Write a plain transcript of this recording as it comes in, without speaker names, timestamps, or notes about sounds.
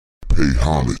pay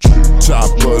homage. Top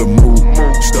of the move,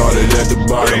 started at the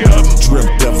bottom.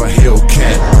 Dreamt of a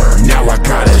Hellcat, now I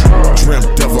got it.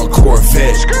 Dreamt of a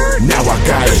Corvette, now I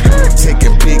got it.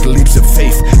 Taking big leaps of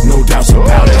faith, no doubts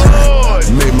about it.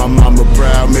 Made my mama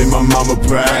proud, made my mama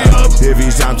proud.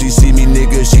 Every time she see me,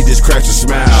 nigga, she just cracks a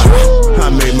smile. I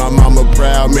made my mama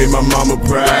proud, made my mama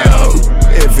proud.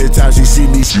 Every time she see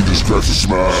me, She just cracks a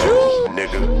smile.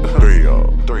 nigga, three y'all.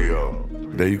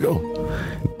 There you go.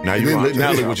 Now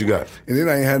look what you got. And then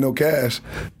I ain't had no cash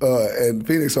at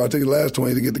Phoenix, so I took the last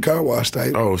 20 to get the car wash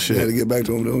type. Oh, shit. I had to get back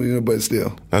to him, you know, but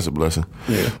still. That's a blessing.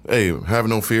 Yeah. Hey, have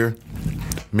no fear.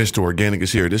 Mr. Organic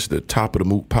is here. This is the Top of the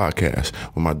Moot podcast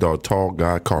with my dog, Tall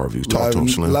Guy Carviews. Talk to him,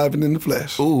 Slim. Live and in the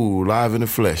flesh. Ooh, live in the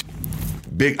flesh.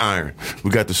 Big Iron. We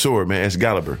got the sword, man.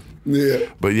 Excalibur. Yeah.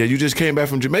 But yeah, you just came back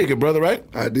from Jamaica, brother, right?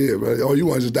 I did, bro. Oh, you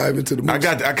want to just dive into the moves?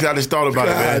 I just thought about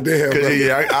it, man. God damn, brother.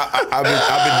 Yeah,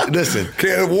 I've been, listen.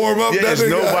 Can't warm up Yeah, that there's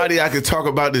nigga. nobody I could talk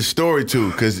about this story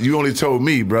to because you only told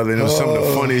me, brother, and it was some of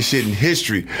the funniest shit in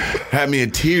history. Had me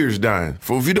in tears dying.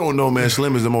 For if you don't know, man,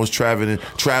 Slim is the most traveling,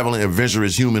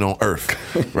 adventurous human on earth,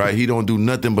 right? He don't do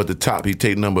nothing but the top. He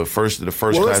take number first to the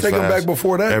first Well, class let's take him class, back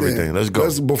before that. everything. Then. Let's go.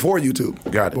 That's before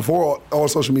YouTube. Got it. Before all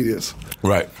social medias.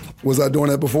 Right. Was I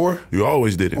doing that before? You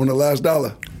always did it. On the last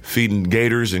dollar. Feeding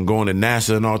gators and going to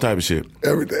NASA and all type of shit.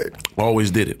 Everything.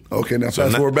 Always did it. Okay, now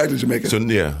fast forward back to Jamaica. So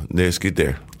yeah, let's get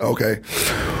there. Okay.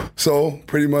 So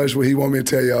pretty much what he want me to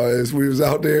tell y'all is we was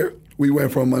out there. We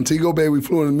went from Montego Bay. We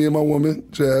flew in, me and my woman,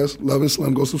 Jazz, Love and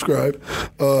Slim, go subscribe.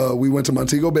 We went to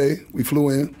Montego Bay. We flew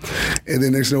in. And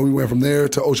then next thing we went from there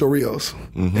to Ocho Rios.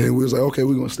 And we was like, okay,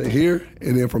 we're going to stay here.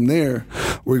 And then from there,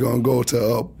 we're going to go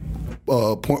to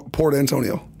Port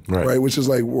Antonio. Right, which is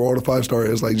like where all the 5-star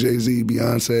is, like Jay-Z,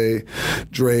 Beyonce,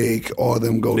 Drake, all of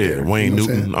them go there. Wayne you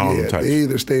know Newton, all them types. They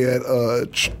either stay at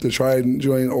the Trident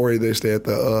joint or they stay at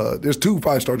the, there's 2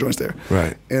 5-star joints there.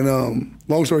 Right. And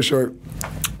long story short,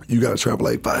 you got to travel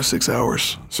like 5-6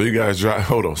 hours. So you guys drive,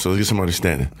 hold on, so get some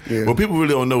understanding. Yeah. What people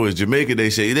really don't know is Jamaica, they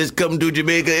say, let's come to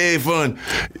Jamaica, hey, fun.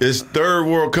 It's third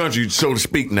world country, so to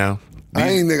speak now. I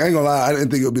ain't gonna lie, I didn't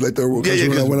think it would be like third world country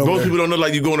when I went over most there. people don't know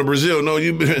like you going to Brazil. No,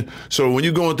 so when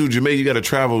you're going through Jamaica, you got to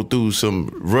travel through some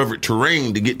rugged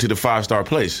terrain to get to the 5-star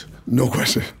place. No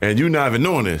question. And you not even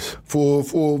knowing this. Full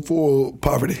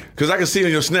poverty. Because I can see on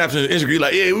your snaps and Instagram, you're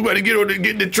like, yeah, we about to get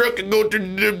in the truck and go to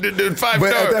the 5-star.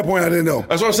 But at that point, I didn't know.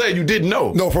 That's what I'm saying. You didn't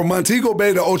know. No, from Montego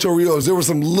Bay to Ocho Rios, there were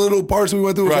some little parts we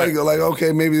went through. Right. Like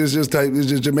okay, maybe it's just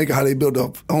Jamaica, how they built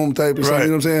a home type or something, Right.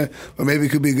 you know what I'm saying? Or maybe it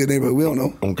could be a good neighborhood, we don't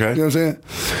know. Okay. You know what I'm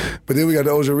saying? But then we got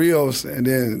to Ocho Rios, and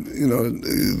then, you know,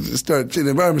 the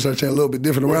environment started changing a little bit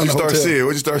different around the hotel.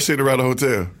 What'd you start seeing around the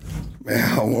hotel?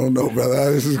 Man, I don't want to know,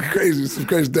 brother. This is crazy. This is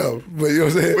crazy stuff. But you know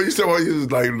what I'm saying? What you talking about? You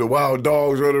was like the wild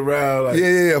dogs running around. Like,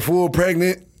 Yeah, full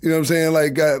pregnant. You know what I'm saying?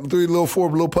 Like got 4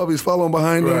 little puppies following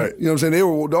behind them. Right. You know what I'm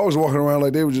saying? Dogs walking around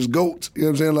like they were just goats. You know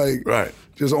what I'm saying? Like Right.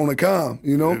 just on the calm,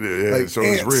 you know? Yeah, Like so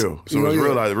ants, it's real. So you know, it's yeah.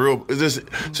 real, like real. Is this?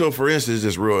 So for instance,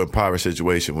 this real impoverished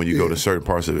situation when you go to certain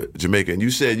parts of Jamaica, and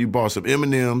you said you bought some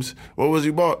M&Ms. What was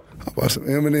you bought? I bought some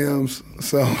M&Ms,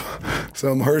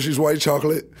 some Hershey's white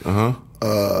chocolate,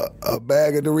 a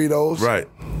bag of Doritos. Right.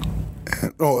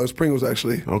 Oh, it's Pringles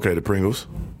actually, Okay, the Pringles.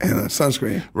 and a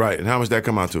sunscreen. Right. And how much that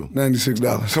come out to?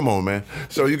 $96. Come on, man.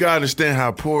 So you gotta understand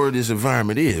how poor this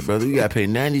environment is, brother. You gotta pay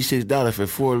 $96 for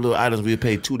 4 little items we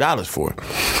paid $2 for.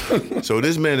 So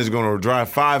this man is gonna drive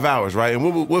 5 hours, right?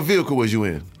 And what vehicle was you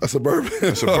in? A Suburban.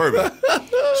 A Suburban.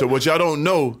 So what y'all don't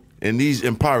know, in these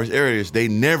impoverished areas, they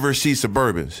never see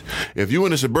Suburbans. If you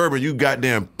in a Suburban, you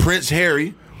goddamn Prince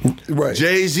Harry, Right.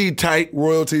 Jay-Z type,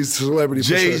 Royalties, celebrity.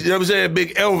 for you sure. know what I'm saying?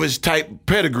 Big Elvis type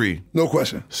pedigree. No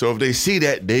question. So if they see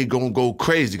that, they gonna go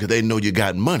crazy because they know you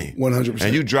got money. 100%.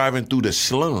 And you driving through the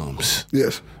slums.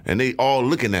 Yes. And they all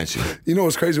looking at you. You know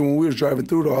what's crazy? When we was driving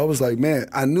through, though, I was like, man,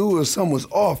 I knew something was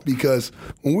off because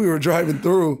when we were driving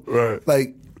through, Right.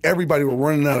 like, everybody was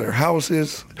running out of their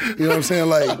houses. You know what I'm saying?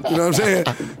 Like, you know what I'm saying?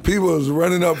 People was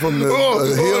running up from the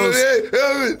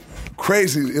hills.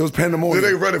 Crazy. It was pandemonium.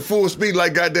 They running full speed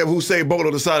like goddamn Usain Bolt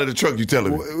on the side of the truck, you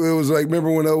telling me. It was like, remember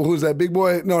when, who was that, Big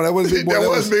Boy? No, that wasn't Big Boy. That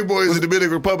was Big Boy in the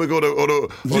Dominican Republic on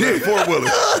that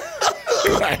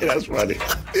four-wheeler. Right, that's funny.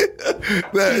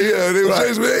 They was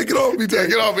chasing me. Hey, get off me.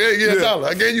 Get off me. Hey, get a dollar.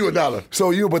 I gave you $1.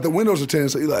 So, but the windows are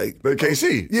tinted, so you like. They can't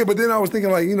see. Yeah, but then I was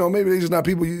thinking like, maybe they just not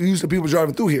people, used to people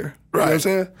driving through here. You know what I'm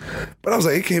saying? But I was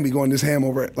like, it can't be going this ham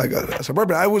over like a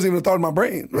Suburban. I wasn't even thought in my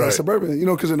brain. Right. A Suburban, you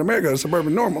know, because in America, a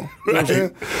Suburban normal. You know what I'm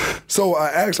saying? So I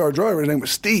asked our driver, his name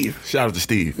was Steve. Shout out to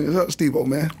Steve. Steve, old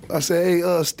man. I said,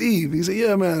 hey, Steve. He said,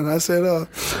 yeah, man. I said,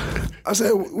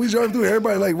 we drive through here,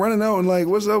 everybody like running out and like,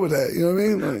 what's up with that? You know what I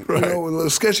mean? Like, you know, with a little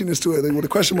sketchiness to it, like, with a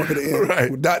question mark at the end.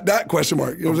 Right. With dot question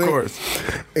mark. You know what I'm saying? Of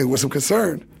course. And with some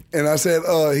concern. And I said,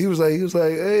 he was like,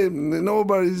 hey,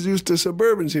 nobody's used to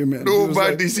Suburbans here, man.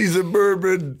 Nobody sees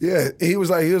Suburban. Yeah, he was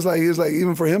like,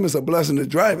 even for him, it's a blessing to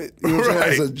drive it. You know what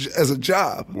I'm saying? As a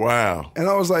job. Wow. And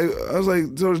I was like, so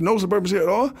there's no Suburbans here at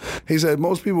all? He said,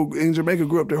 most people in Jamaica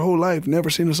grew up their whole life, never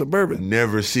seen a Suburban.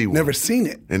 Never see one. Never seen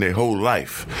it. In their whole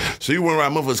life. So you went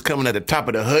around, motherfuckers coming at the top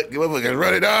of the hut, motherfuckers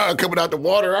running, coming out the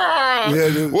water,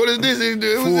 what is this?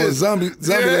 Full zombie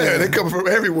yeah, they come from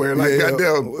everywhere, like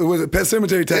goddamn. It was a Pet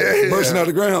Cemetery type, bursting out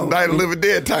the ground. Night of Living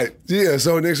Dead type. Yeah,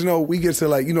 so next you know, we get to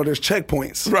like, there's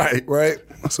checkpoints. Right?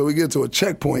 So we get to a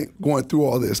checkpoint going through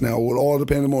all this now with all the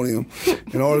pandemonium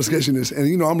and all the sketchiness.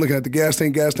 And, I'm looking at the gas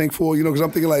tank full, because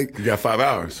I'm thinking like... You got 5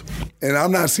 hours. And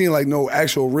I'm not seeing like no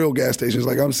actual real gas stations.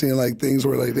 Like I'm seeing like things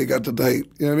where like they got the type,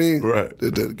 you know what I mean? Right.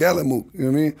 The gallon mook, you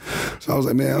know what I mean? So I was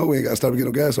like, man, we ain't got to stop to get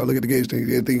no gas. So I look at the gauge thing,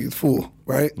 I think it's full,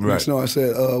 right? Next I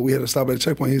said, we had to stop at a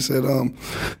checkpoint. He said,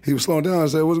 he was slowing down. I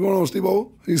said, what's going on,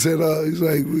 Steve-O? He said, he's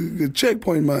like,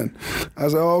 checkpoint, man. I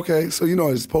said, oh, okay. So,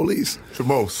 it's police. For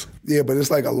most. Yeah, but it's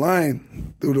like a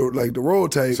line through the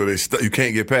road type. So you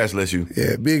can't get past unless you...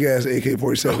 Yeah, big ass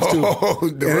AK-47s too. Oh,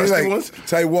 the rusty ones?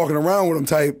 Type walking around with them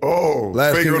type. Oh,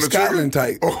 Last finger King on of the Scotland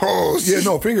trigger? type. Oh, yeah,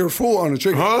 no, finger full on the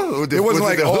trigger. Huh? It wasn't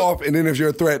like off, and then if you're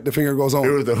a threat, the finger goes on. It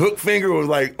was the hook finger, or was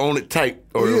like on it tight.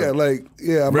 Or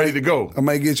ready to go. I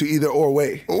might get you either or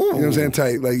way. Ooh. You know what I'm saying?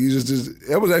 Tight. Like you just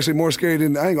that was actually more scary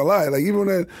than, I ain't gonna lie. Like even when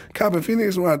that cop in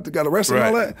Phoenix when I got arrested and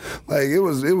all that, like it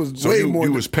was so way more.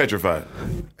 You was petrified.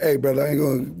 Hey, brother, I ain't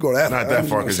gonna go that far. Not that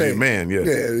far because you're a man. Yeah.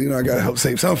 Yeah, I gotta help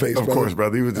save some face. Of course,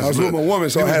 brother. I was with my woman,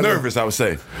 so I was nervous. I would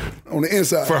say on the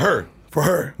inside for her. For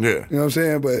her. Yeah. You know what I'm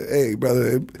saying? But, hey,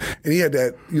 brother, and he had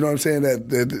that, you know what I'm saying,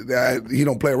 that he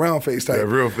don't play around face type. That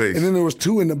real face. And then there was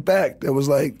two in the back that was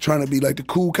like trying to be like the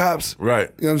cool cops. Right.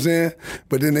 You know what I'm saying?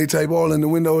 But then they type all in the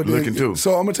window. Looking too.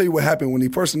 So I'm going to tell you what happened when he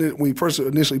first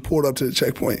initially pulled up to the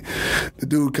checkpoint. The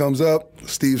dude comes up,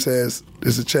 Steve says,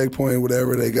 there's a checkpoint,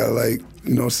 whatever, they got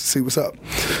to see what's up.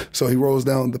 So he rolls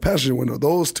down the passenger window.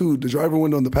 Those two, the driver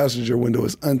window and the passenger window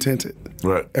is untinted.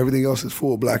 Right. Everything else is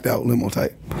full blacked out limo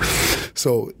type.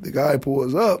 So the guy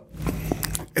pulls up,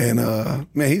 and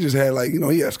man, he just had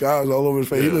he had scars all over his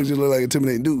face. Yeah. He just looked like an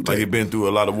intimidating dude. Like he'd been through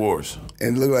a lot of wars.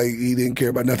 And looked like he didn't care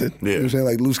about nothing. Yeah. You know what I'm saying?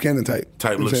 Like loose cannon type.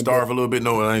 Look starved a little bit.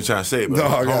 No, I ain't trying to say it, but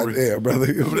yeah, brother.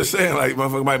 I'm just saying, like,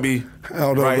 motherfucker might be. I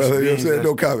don't know, brother. You know what I'm saying?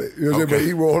 No comment. You know what I'm saying? But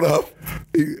he rolled up,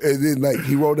 and then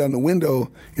he rolled down the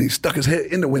window, and he stuck his head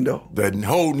in the window. The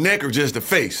whole neck or just the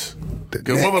face?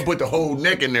 Because mama put the whole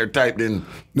neck in there type, then.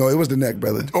 No, it was the neck,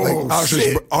 brother. Oh,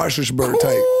 ostrich bird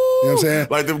type. You know what I'm saying?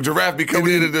 Like the giraffe be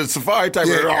coming into the safari type.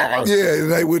 Yeah,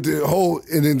 like with the whole,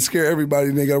 and then scare everybody,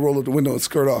 and they got to roll up the window and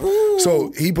skirt off. Ooh.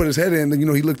 So he put his head in,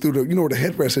 and he looked through where the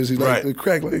headrest is. He's like, the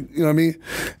crack, like, you know what I mean?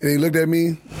 And he looked at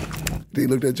me, then he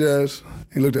looked at Jazz,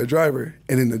 he looked at the driver,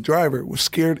 and then the driver was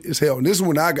scared as hell. And this is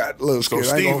when I got a little scared.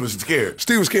 So Steve was scared.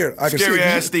 Steve was scared. I could see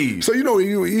ass Steve. So you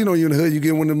in the hood, you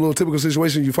get one of them little typical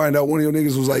situations. You find out one of your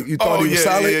niggas was like, you thought he was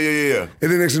solid. Yeah.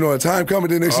 And then next thing you know, a time coming.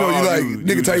 Then next thing you know,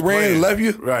 nigga type ran and left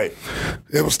you. Right.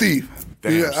 It was Steve.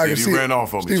 Damn, I could Steve, see you ran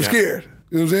off on me. Steve was scared.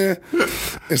 You know what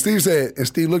I'm saying? And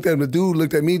Steve looked at him. The dude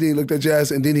looked at me. Then he looked at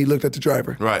Jazz, and then he looked at the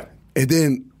driver. Right. And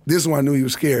then. This is when I knew he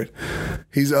was scared.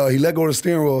 He let go of the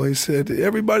steering wheel. He said,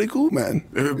 "Everybody cool, man."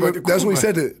 That's what he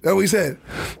said. That's what he said.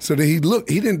 So then he looked.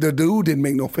 The dude didn't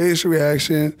make no facial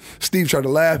reaction. Steve tried to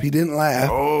laugh. He didn't laugh.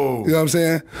 Oh, you know what I'm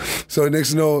saying? So next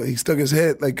thing you know, he stuck his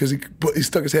head because he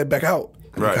stuck his head back out.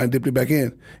 Right. Kind of dipped it back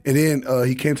in, and then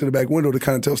he came to the back window to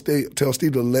kind of tell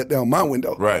Steve to let down my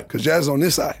window. Right. Because Jazz is on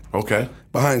this side. Okay.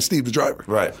 Behind Steve, the driver.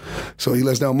 Right. So he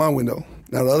lets down my window.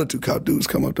 Now the other two cop dudes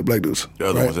come up, the black dudes. The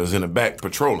other ones that was in the back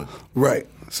patrolling. Right.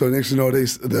 So next thing you know,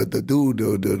 the dude,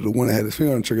 the one that had his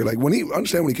finger on the trigger, like when he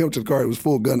came up to the car, it was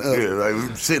full gun up. Yeah,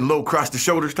 like sitting low, across the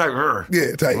shoulders type.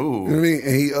 Yeah, tight. Ooh. You know what I mean?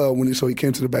 And he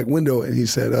came to the back window and he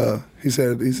said,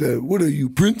 "What are you,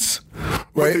 Prince?"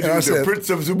 Right? And I said, "Prince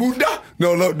of Zamunda."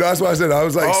 No, that's what I said. I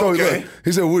was like, okay.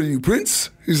 He said, "What are you,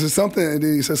 Prince?" He said something, and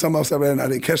then he said something else after that, and I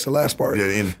didn't catch the last part.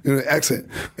 Yeah, the accent.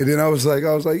 And then I was like,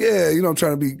 yeah, I'm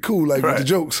trying to be cool, like with the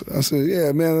jokes. I said,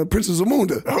 yeah, man, Princess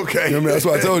Zamunda. Okay. You know what I mean? That's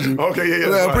what I told you. Okay,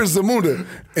 yeah. Princess Zamunda.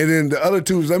 And then the other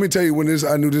twos, let me tell you,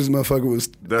 I knew this motherfucker was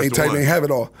ain't tight, ain't have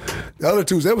it all. The other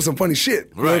twos, that was some funny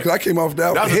shit. Right. Because I came off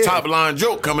that. That was a top line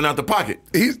joke coming out the pocket.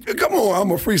 Come on,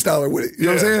 I'm a freestyler with it. You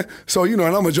know what I'm saying? So, and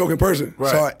I'm a joking person.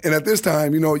 Right. So, and at this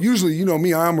time, usually,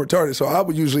 me, I'm retarded. So I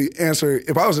would usually answer,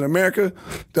 if I was in America,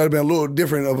 that'd have been a little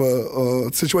different of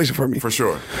a situation for me. For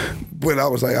sure. But I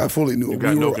was like, I fully knew.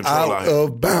 We were out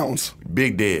of bounds.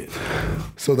 Big dead.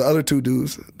 So the other two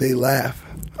dudes, they laugh.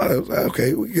 I was like,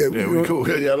 okay, we cool.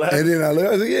 Y'all laugh. And then I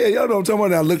said, yeah, y'all know what I'm talking about.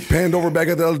 And I looked, panned over back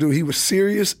at the other dude. He was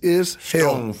serious as hell.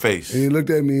 Stone face. And he looked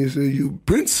at me and said, you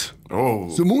Prince?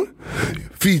 Zamunda,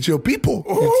 feed your people.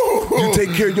 You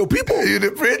take care of your people. You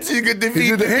the prince, you get to feed He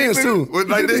did the hands too.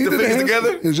 Like this, the fingers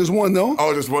together? It was just one though.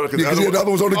 Oh, just one. Because the other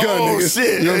one's on the gun. Oh, nigga.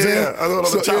 shit. You know what I'm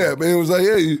saying? So, man, it was like,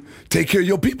 hey, you take care of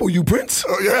your people, you Prince.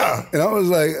 Oh, yeah. And I was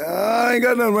like, I ain't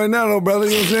got nothing right now, though, brother.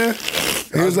 You know what I'm saying?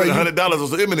 He was like $100 on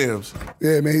some M&Ms.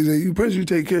 Yeah, man. He said, you Prince, you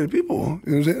take care of people.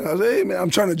 You know what I'm saying? I said, hey, man, I'm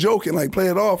trying to joke and like play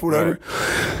it off or whatever.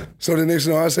 Right. So the next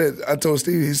thing I told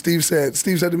Steve, Steve said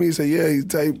to me, he said, yeah, he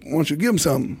type, why don't you give him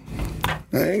something?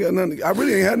 I ain't got nothing. I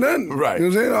really ain't had nothing. Right. You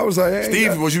know what I'm saying? I was like, hey,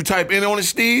 Steve, was you type in on it,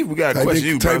 Steve? We got a question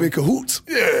you, bro. Type in cahoots.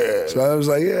 Yeah. So I was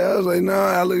like, nah,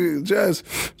 I look at Jazz.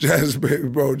 Jazz,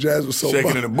 bro, Jazz was so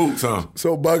shaking in the boots, huh?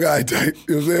 So bug-eyed type.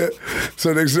 You know what I'm saying?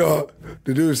 So next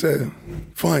the dude said,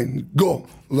 fine, go.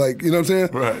 Like, you know what I'm saying?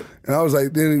 Right. And I was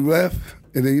like, then he left.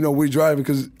 And then, we driving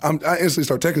because I instantly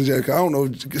start texting Jack. I don't know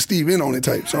if Steve in on it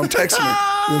type. So I'm texting him. You know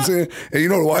what I'm saying? And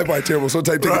the Wi-Fi terrible. So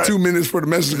type taking 2 minutes for the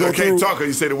message to go through. I can't talk her.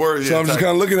 You say the word. So I'm just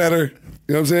kind of looking at her.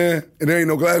 You know what I'm saying? And there ain't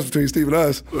no glass between Steve and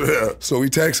us. Yeah. So we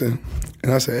texting.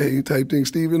 And I said, hey, you type thing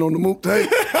Steve in on the mook type?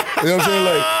 You know what I'm saying?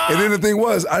 Like, and then the thing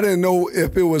was, I didn't know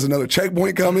if it was another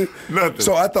checkpoint coming. Nothing.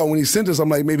 So I thought when he sent us, I'm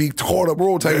like, maybe he called up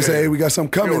roll type and say, hey, we got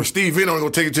something coming. Yo, Steve in on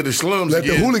going to take it to the slums Let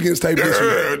again. the hooligans type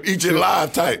this. Eat your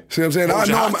live type. See what I'm saying? I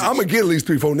know I'm going to get at least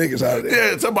 3-4 niggas out of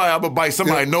there. Yeah, somebody, I'm going to bite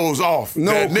somebody nose off.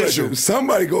 No question.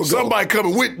 Somebody go. Somebody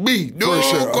coming with me. No for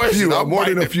sure. question. More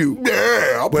than a few.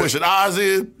 Yeah, I'm pushing eyes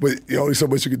in. But only so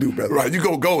much you can do, brother. Right, you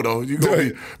go though. You go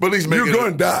be, but at least make you're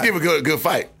going to die. Give a good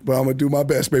fight. But I'm going to do my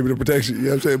best, baby, to protect you. You know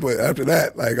what I'm saying? But after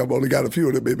that, like, I've only got a few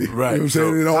of them, baby. Right. You know what I'm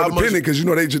saying? It all depending because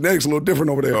they genetics a little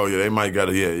different over there. Oh, yeah, they might got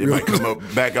it might come up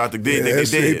back out the dead.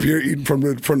 Yeah, they pure eating from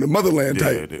the motherland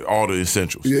type. All the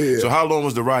essentials. Yeah. So how long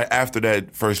was the ride after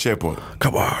that first checkpoint?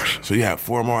 Couple hours. So you had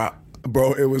 4 more hours?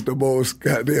 Bro, it was the most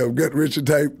goddamn gut-wrenching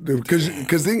type.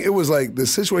 Because it was like, the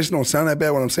situation don't sound that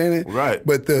bad when I'm saying it. Right.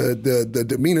 But the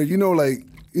demeanor,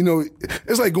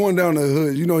 it's like going down the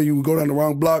hood. You go down the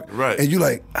wrong block. Right. And you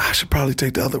like, I should probably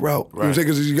take the other route. Right. You know what I'm saying?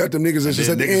 Because you got them niggas that's just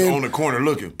at the end. On the corner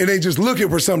looking. And they just looking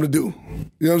for something to do.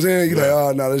 You know what I'm saying? You're like,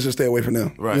 oh, no, let's just stay away from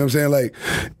them. Right. You know what I'm saying? Like,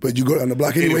 but you go down the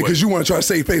block anyway because you want to try to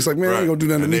save face. Like, man, I ain't going to do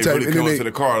nothing to me type. Really and then they come to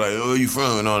the car like, oh, you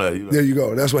from and all that. There you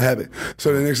go. That's what happened.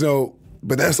 So the next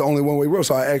but that's the only one-way road.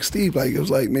 So I asked Steve, like, it was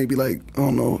like maybe like, I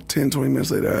don't know, 10, 20 minutes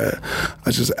later,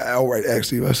 I just outright asked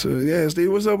Steve. I said, yeah,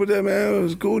 Steve, what's up with that, man? It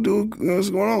was cool, dude.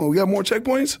 What's going on? We got more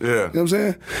checkpoints? Yeah. You know what I'm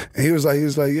saying? And he was like,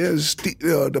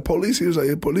 yeah, the police. He was like,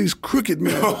 the police crooked,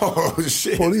 man. Oh,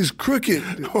 shit. Police crooked.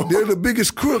 They're the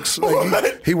biggest crooks.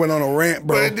 Like, he went on a rant,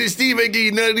 bro. But Steve ain't give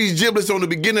you none of these giblets on the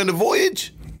beginning of the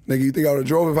voyage? Nigga, you think I would have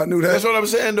drove if I knew that? That's what I'm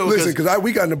saying, though. Listen, because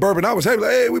we got in the bourbon. I was happy, like,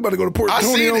 hey, we about to go to Port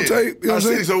Tony on tape. You know what I'm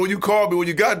saying? So when you called me, when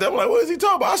you got there, I'm like, what is he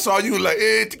talking about? I saw you like,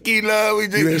 hey, tequila. You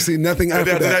didn't see nothing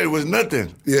after that. It was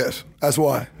nothing. Yes, that's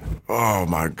why. Oh,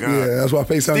 my God. Yeah, that's why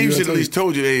FaceTime. Steve should at least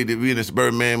told you, hey, that we in the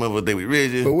suburban man, motherfucker, we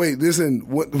rigid. But wait, listen.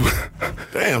 What?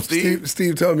 Damn, Steve.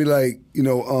 Steve told me, like,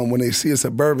 when they see a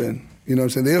Suburban, you know what I'm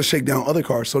saying? They'll shake down other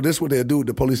cars. So this is what they'll do with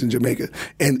the police in Jamaica.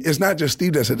 And it's not just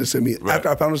Steve that said this to me. Right. After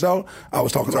I found this out, I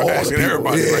was talking to all the people.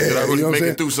 Everybody, yeah, like, did I really you know make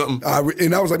it through something?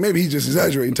 And I was like, maybe he's just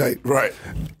exaggerating type. Right.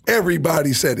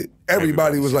 Everybody said it.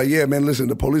 Everybody was like, yeah, man, listen,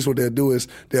 the police, what they'll do is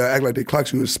they'll act like they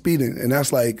clocked you as speeding. And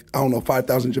that's like, I don't know,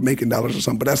 5,000 Jamaican dollars or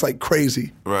something. But that's like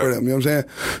crazy for them, you know what I'm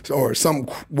saying? Or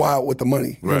something wild with the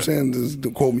money. You know what I'm saying?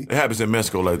 Just quote me. It happens in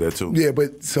Mexico like that, too. Yeah,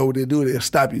 but so what they do, they'll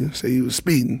stop you, say you was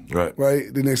speeding. Right?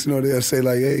 The next thing you know, they'll say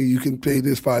like, hey, you can pay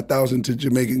this 5,000 to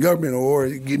Jamaican government or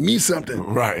give me something.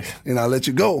 Right. And I'll let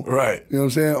you go. Right. You know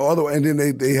what I'm saying? And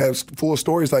then they have full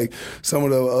stories like some of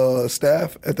the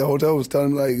staff at the hotel was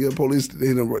telling me like, the police,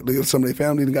 some of their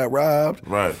family got robbed.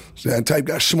 Right. So that type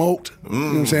got smoked. You know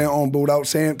what I'm saying? On board out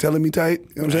saying, telling me type.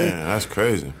 You know what I'm saying? Man, that's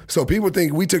crazy. So people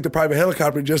think we took the private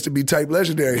helicopter just to be type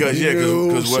legendary.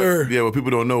 Because what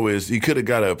people don't know is he could have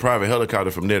got a private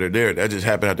helicopter from there to there. That just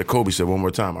happened after Kobe said one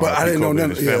more time. But I didn't know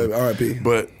none. Yeah, R.I.P.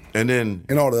 And then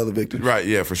and all the other victims. Right,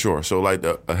 yeah, for sure. So like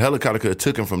a helicopter could have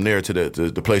took him from there to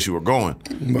the place you were going.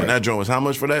 Right. And that joint was how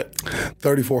much for that?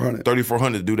 $3,400.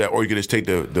 $3,400 to do that, or you could just take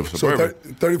the Suburban.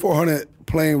 So $3,400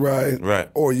 plane ride. Right.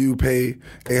 Or you pay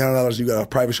 $800. You got a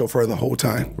private chauffeur the whole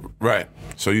time. Right.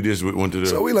 So you just went to the.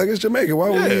 So we like, it's Jamaica. Why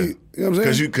would we? You know what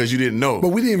I'm saying? Because you didn't know. But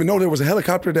we didn't even know there was a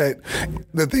helicopter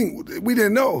we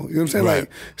didn't know. You know what I'm saying? Right.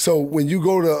 Like, so when you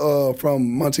go to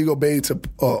from Montego Bay to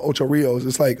Ocho Rios,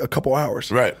 it's like a couple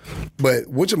hours. Right. But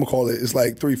whatchamacallit is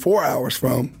like 3-4 hours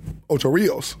from Ocho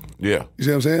Rios. Yeah. You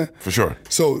see what I'm saying? For sure.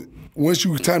 So once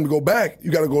you time to go back,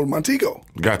 you got to go to Montego.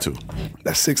 Got to.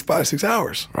 That's 6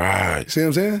 hours. Right. You see what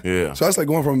I'm saying? Yeah. So that's like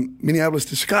going from Minneapolis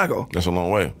to Chicago. That's a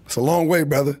long way. It's a long way,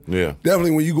 brother. Yeah.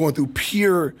 Definitely when you're going through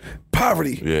pure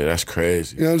poverty. Yeah, that's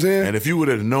crazy. You know what I'm saying? And if you would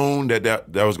have known that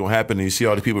was going to happen, and you see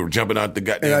all the people jumping out the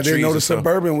goddamn trees. And I didn't know the stuff.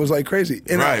 Suburban was like crazy.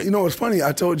 And right. you know what's funny?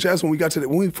 I told Jess when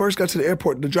we first got to the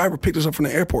airport, the driver picked us up from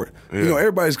the airport. Yeah. You know,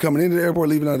 everybody's coming into the airport,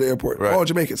 leaving out of the airport. Right. All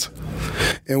Jamaicans.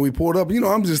 And we pulled up. You know,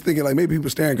 I'm just thinking like maybe people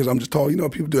staring because I'm just tall. You know,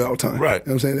 people do that all the time. Right.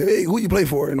 You know what I'm saying? Hey, who you play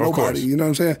for? And nobody. Course. You know what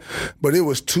I'm saying? But it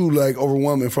was too like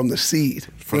overwhelming from the seed.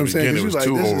 From you know what I'm saying? it was like,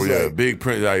 too over. Yeah, like, big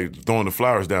print, like throwing the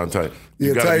flowers down tight.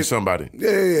 You gotta be somebody.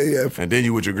 Yeah. And then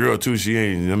you with your girl too. She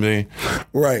ain't. You know what I mean?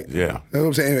 Right. Yeah. You know what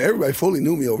I'm saying? Everybody fully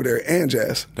knew me over there and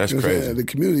Jazz. That's crazy. crazy. The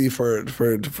community for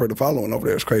the following over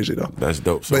there is crazy though. That's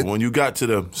dope. So when you got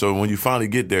to when you finally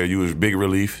get there, you was big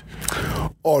relief.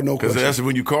 Oh no, because that's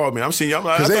when you called me. I'm seeing y'all.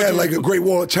 Because they had like a Great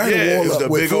Wall, China wall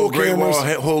up with big full old Great cameras.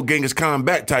 Wall, whole Genghis Khan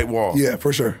back type wall. Yeah,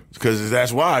 for sure. Because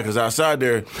that's why. Because outside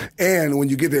there, and when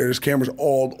you get there, there's cameras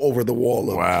all over the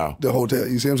wall of the hotel.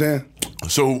 You see what I'm saying?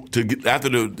 So to get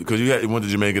because you went to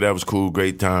Jamaica, that was cool,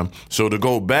 great time. So to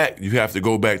go back, you have to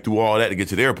go back through all that to get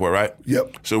to the airport, right?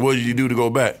 Yep. So what did you do to go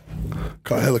back?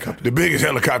 Call a helicopter. The biggest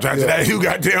helicopter after that. You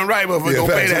got damn right, motherfucker. Don't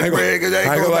pay that bread because they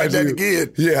ain't going back that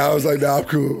again. Yeah, I was like, nah, I'm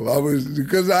cool.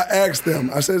 Because I asked them.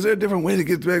 I said, is there a different way to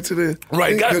get back to the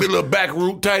right? Got to be a little back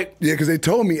route type. Yeah, because they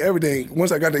told me everything.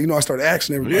 Once I got there, I started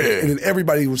asking everybody, and then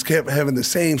everybody kept having the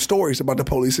same stories about the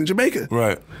police in Jamaica.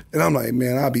 Right. And I'm like,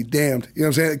 man, I'll be damned. You know what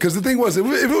I'm saying? Because the thing was, if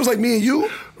it was like me and you,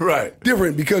 right,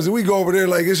 different. Because if we go over there,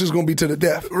 like it's just gonna be to the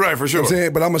death. Right, for sure. You know what I'm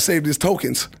saying? But I'm gonna save these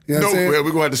tokens. You know what I'm saying?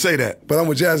 We're gonna have to say that. But I'm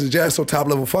with Jazz, and Jazz so top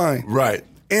level fine. Right.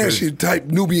 And she type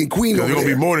Nubian queen over there. It's going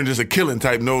to be more than just a killing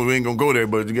type. No, we ain't going to go there,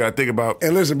 but you got to think about...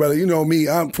 And listen, brother, you know me.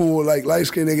 I'm full, like,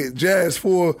 light-skinned nigga. Jazz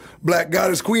full black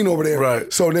goddess queen over there.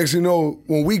 Right. So next you know,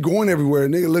 when we going everywhere,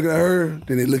 nigga looking at her,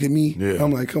 then they look at me. Yeah.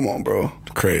 I'm like, come on, bro.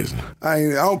 Crazy. I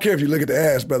don't care if you look at the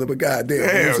ass, brother, but goddamn.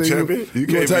 Damn, champion. You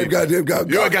can't type goddamn...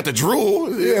 You ain't got the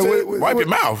drool. Yeah, wipe your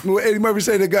mouth. What Eddie Murphy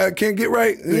say, the guy can't get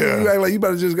right? Yeah. You act like you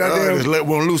better just goddamn... Just let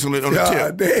one loose on the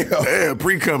tip. Damn. Yeah,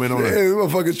 pre-coming on it. Yeah, this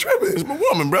motherfucker's tripping. It's my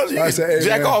woman, brother. I said, hey,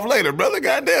 jack man. Off later, brother.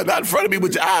 Goddamn, not in front of me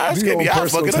with your eyes. You Can't be eye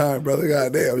personal fucking time, up. brother.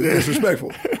 Goddamn, you're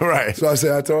disrespectful. Right. So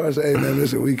I told her, hey man,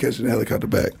 listen, we catching the helicopter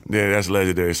back. Yeah, that's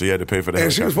legendary. So you had to pay for that.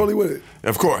 And she was fully with it.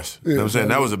 Of course. You know what I'm saying?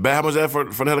 That was a bad. How much that for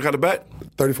the helicopter back?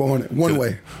 $3,400 one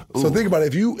way. So think about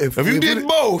it. If you did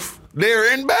both,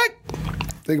 there and back.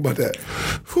 Think about that.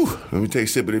 Whew. Let me take a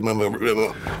sip of this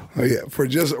motherfucker. Oh yeah, for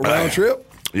just a round trip.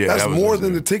 Yeah, that's that was more insane.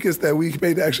 than the tickets that we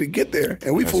paid to actually get there,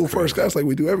 and we flew first class like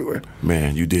we do everywhere.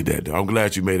 Man, you did that, though. I'm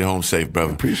glad you made it home safe,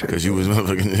 brother. Appreciate it. Because you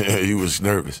was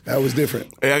nervous. That was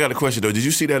different. Hey, I got a question though. Did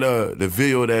you see that the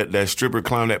video that stripper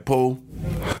climbed that pole?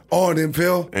 Oh, and then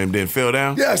fell. And then fell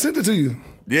down? Yeah, I sent it to you.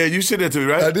 Yeah, you sent it to me,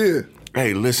 right? I did.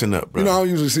 Hey, listen up, bro. You know, I don't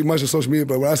usually see much on social media,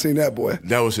 but when I seen that, boy,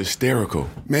 that was hysterical.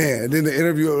 Man, and then the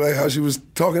interview, like how she was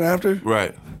talking after.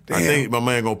 Right. Damn. I think my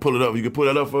man gonna pull it up. You can pull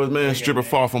that up for us, man. Stripper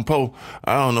fall from pole.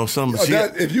 I don't know something.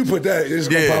 If you put that, it's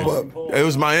gonna pop up. It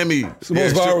was Miami. It's the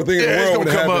most viral thing in the world. It's gonna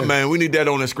come happened. up, man. We need that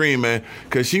on the screen, man.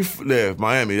 Cause she left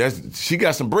Miami. She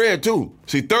got some bread too.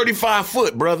 She 35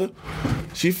 foot, brother.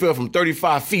 She fell from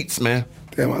 35 feet, man.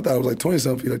 Damn, I thought it was like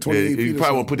 20-something feet, like 28 feet. You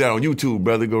probably won't put that on YouTube,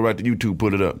 brother. Go right to YouTube,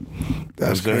 put it up.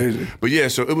 That's crazy. But yeah,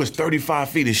 so it was 35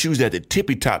 feet, and she was at the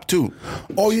tippy top too.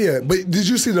 Oh yeah, but did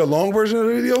you see the long version of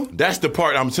the video? That's the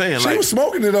part I'm saying. She was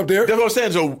smoking it up there. That's what I'm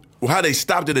saying. So how they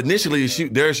stopped it initially.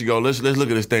 There she go. Let's look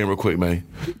at this thing real quick, man.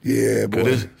 Yeah,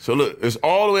 boy. So look, it's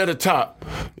all the way at the top.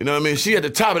 You know what I mean? She at the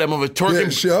top of that mother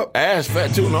twerking. Yeah, ass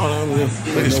fat too. No.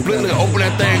 Split, open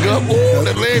that thing up. Ooh,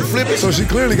 that leg flipping. So she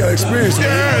clearly got experience.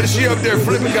 Yeah, she up there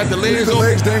flipping, got the legs the on.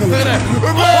 legs dangling. Look at that.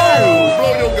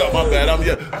 Blow your gut. My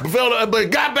bad. But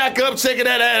got back up, shaking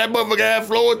that motherfucker ass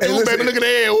floor too, listen, baby. Look at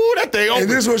that. Ooh, that thing open.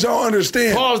 And this is what y'all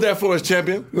understand. Pause that for us,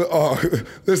 champion.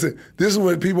 Listen, this is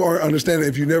what people aren't understanding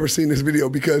if you've never seen this video,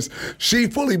 because she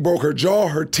fully broke her jaw,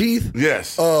 her teeth.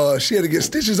 Yes. She had to get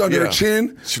stitches under her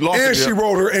chin. She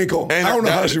rolled her ankle. And I don't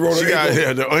know how she rolled her ankle.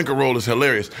 Yeah, the ankle roll is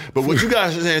hilarious. But what you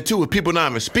guys are saying too, with people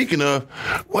not even speaking of,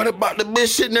 what about the bitch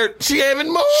sitting there? She haven't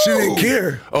moved. She didn't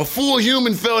care. A full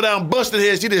human fell down, busted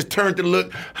head. She just turned to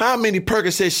look. How many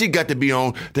Percocets she got to be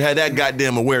on to have that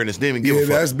goddamn awareness? Didn't even give a fuck.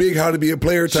 That's big. How to be a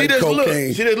player type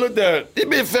cocaine. She just looked at. This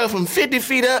bitch fell from 50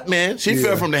 feet up, man. She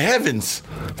fell from the heavens.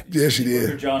 Yeah, she did.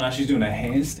 Her jaw, now she's doing a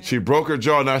handstand. She broke her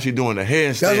jaw. Now she's doing a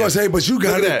handstand. That's what I say. But you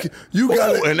got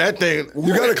to, and that thing.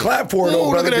 You got to clap for it, though,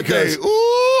 brother. Look at that because thing.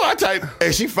 Ooh, I type.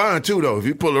 Hey, she fine too, though. If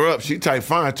you pull her up, she type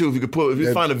fine too. If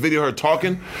you find a video of her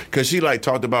talking, because she like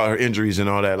talked about her injuries and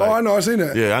all that. Like, I know. I seen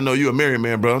that. Yeah, I know you a married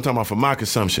man, bro. I'm talking about for my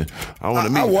consumption. I want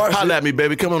to meet. Holla at me,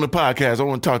 baby. Come on the podcast. I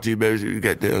want to talk to you, baby. You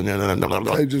got there.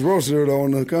 They just roasted her though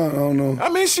on the con. I don't know. I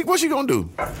mean, what's she gonna do?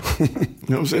 You know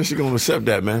what I'm saying? She gonna accept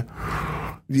that, man.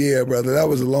 Yeah, brother. That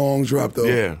was a long drop, though.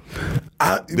 Yeah.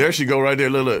 There she go right there.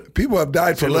 Look. People have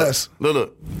died for less.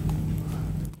 Look.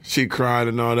 She cried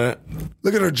and all that.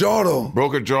 Look at her jaw, though.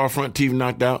 Broke her jaw, front teeth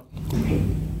knocked out.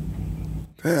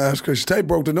 Yeah, that's because she tape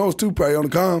broke the nose, too, probably on the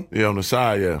com. Yeah, on the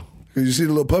side, yeah. Because you see the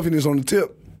little puffiness on the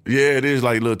tip. Yeah, it is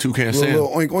like little toucan sand. Little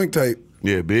oink oink tape.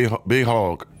 Yeah, big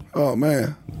hog. Oh,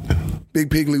 man. Big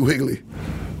piggly wiggly.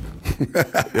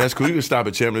 That's cool. You can stop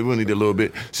it, champion. We need a little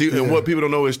bit. See, and what people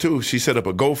don't know is too, she set up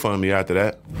a GoFundMe after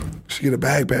that. She get a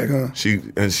bag back, huh? She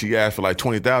asked for like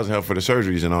 $20,000 help for the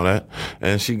surgeries and all that,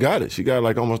 and she got it. She got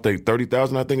like almost like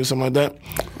 $30,000, I think, or something like that.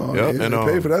 Oh, yep. Yeah, and they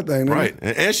paid for that thing, right?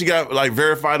 And she got like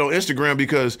verified on Instagram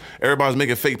because everybody's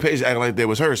making fake pages acting like that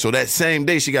was her. So that same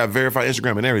day, she got verified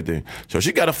Instagram and everything. So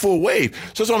she got a full wave.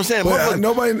 So that's what I'm saying. But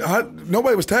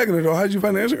nobody was tagging her though. How did you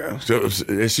find the Instagram? So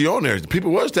is she on there?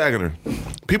 People was tagging her.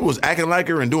 People was acting like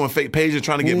her and doing fake pages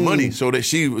trying to get money, so that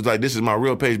she was like, this is my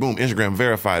real page. Boom, Instagram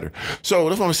verified her. So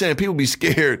that's what I'm saying. People be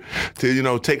scared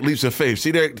to, take leaps of faith. See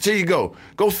there you go.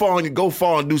 Go fall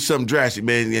and do something drastic,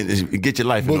 man, and get your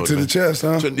life in order. Book to the chest,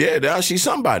 huh? So, yeah, now she's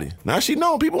somebody. Now she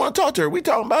known. People want to talk to her. We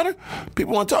talking about her.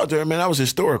 People want to talk to her, man. That was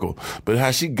historical. But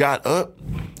how she got up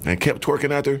and kept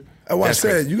twerking after her. That's why I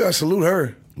said, you got to salute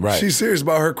her. Right. She's serious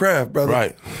about her craft, brother.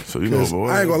 Right. So boy.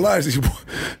 I ain't gonna lie to you.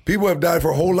 People have died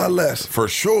for a whole lot less. For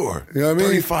sure. You know what I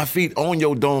mean? 35 feet on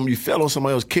your dome. You fell on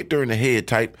somebody else, kicked her in the head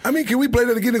type. I mean, can we play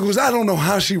that again? Because I don't know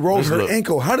how she rolled her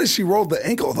ankle. How did she roll the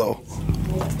ankle, though?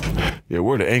 Yeah,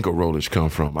 where the ankle rollers come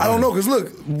from? I don't know, because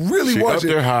look, really watch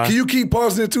it. Can you keep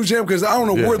pausing it too, Champ? Because I don't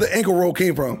know where the ankle roll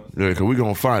came from. Yeah, because we're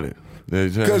going to find it.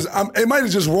 Because it might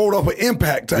have just rolled off an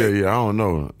impact type. Yeah, I don't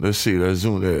know. Let's see. Let's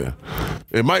zoom there.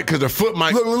 It might, because the foot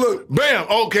might. Look. Bam.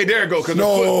 Okay, there it goes. Because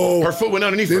her foot went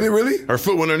underneath her. Did it really? Her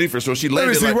foot went underneath her, so she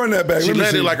landed. Run that back. She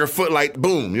landed like her foot, like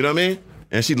boom. You know what I mean?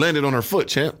 And she landed on her foot,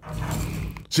 champ.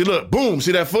 See, look, boom.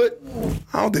 See that foot?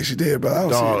 I don't think she did, bro. I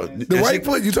don't see it. The right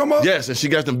foot you talking about? Yes, and she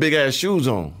got them big ass shoes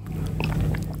on.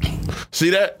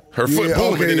 See that? Her foot,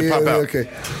 boom, and then it pop out. Okay.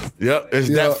 Yep,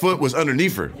 that foot was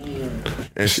underneath her.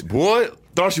 And she, boy,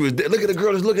 thought she was dead. Look at the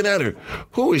girl that's looking at her.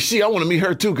 Who is she? I want to meet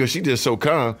her too because she just so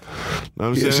calm. Know what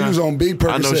I'm saying? She was on big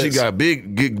Percocets. I know she got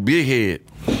big head.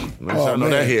 I know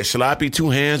that head sloppy,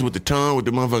 2 hands with the tongue, with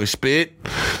the motherfucking spit.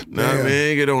 Know what I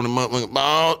mean? Get on the motherfucking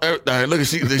ball. Everything. Look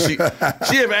at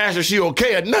she ever asked her she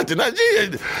okay or nothing.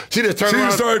 She just turned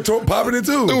around. She started popping it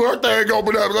too. Threw her thing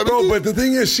open up. Bro, but the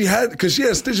thing is, because she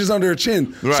had stitches under her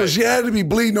chin. Right. So she had to be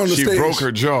bleeding on the stage. She broke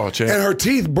her jaw, champ. And her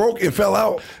teeth broke and fell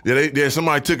out. Yeah,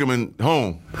 somebody took him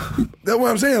home. That's what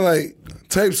I'm saying, like,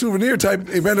 type souvenir type,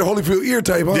 Evander Holyfield ear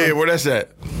type, huh? Yeah, where that's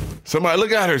at? Somebody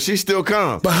look at her. She's still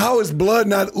calm. But how is blood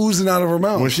not oozing out of her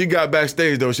mouth? When she got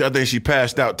backstage, though, I think she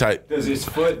passed out tight. Does his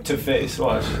foot to face?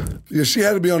 Watch. Yeah, she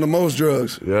had to be on the most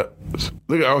drugs. Yeah.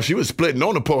 Look at her. She was splitting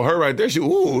on the pole. Her right there.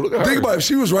 Look at her. Think about it. If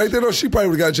she was right there, though, she probably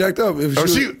would have got jacked up.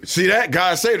 See that?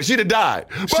 God saved her. She'd have died.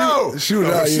 She would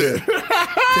have died, yeah.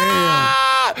 Damn.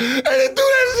 And they threw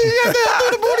that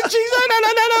threw the booty cheeks. No.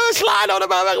 Slide on the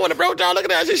motherfucker with the bro jaw. Look at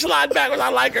that. She slid backwards. I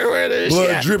like her. Where it is.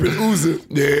 Blood dripping, oozing.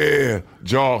 Yeah.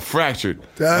 Jaw fractured.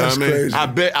 That's crazy.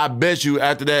 I bet you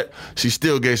after that, she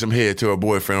still gave some head to her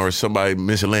boyfriend or somebody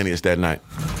miscellaneous that night.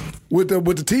 With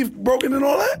the teeth broken and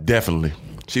all that? Definitely.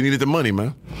 She needed the money,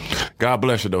 man. God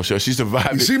bless her though. She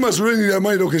survived it. She must really need that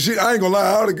money though, because I ain't gonna lie,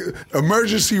 I ought to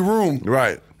emergency room.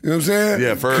 Right. You know what I'm saying?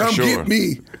 Yeah, for Come sure. get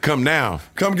me. Come now.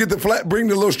 Come get the flat. Bring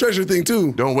the little stretcher thing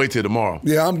too. Don't wait till tomorrow.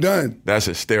 Yeah, I'm done. That's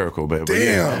hysterical, man. But Damn.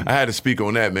 yeah, I had to speak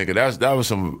on that, man, because that was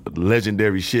some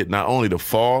legendary shit. Not only the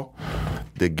fall,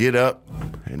 the get up,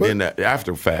 and then the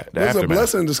after fact. That's a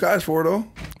blessing in disguise for her though.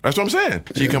 That's what I'm saying.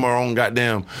 She come her own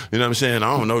goddamn, you know what I'm saying?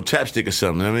 I don't know, chapstick or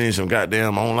something. I mean, some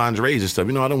goddamn own lingerie and stuff.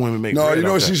 You know, I don't women make No, bread you know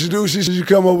off what that. she should do? She should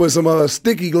come up with some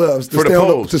sticky gloves to For the stay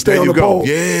poles. to stay There on you the go. pole.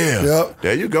 Yeah. Yep.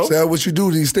 There you go. So that's what you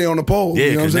do. You stay on the pole. Yeah,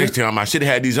 you know what I'm because saying? next time I should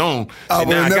have had these on. I See,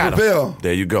 would now have got never 'em. fell.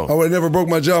 There you go. I would have never broke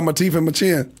my jaw, my teeth, and my chin.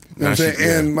 You know what I'm Now saying? she-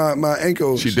 yeah. And my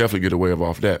ankles. She definitely get away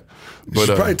off that. But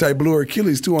She probably tight blew her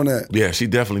Achilles too on that. yeah, she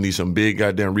definitely needs some big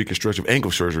goddamn reconstructive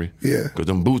ankle surgery. Yeah. Because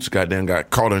them boots goddamn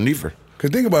got caught underneath her. Cause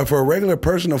think about it, for a regular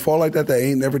person to fall like that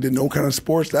ain't never did no kind of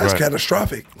sports, that's Right.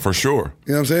 catastrophic. For sure.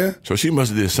 You know what I'm saying? So she must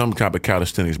have did some type of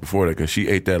calisthenics before that because she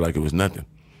ate that like it was nothing.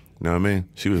 You know what I mean?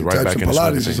 She was right Type back some in the swing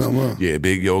of Pilates or things. something, huh? Yeah,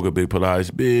 big yoga, big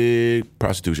Pilates, big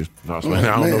prostitution. No, I don't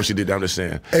man. know if she did that. I'm just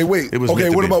saying. Hey, wait. It was Okay,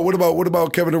 meant to what be.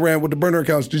 about Kevin Durant with the burner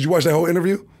accounts? Did you watch that whole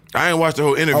interview? I ain't watched the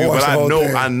whole interview, watched but the whole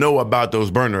thing. I know about those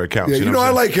burner accounts. Yeah, you know what I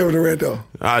I'm saying? like Kevin Durant though.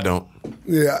 I don't.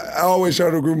 Yeah, I always try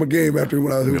to agree with my game after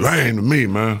when I was here. Lame to me,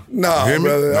 man. Nah, You hear me?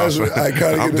 brother, that's No, what I kinda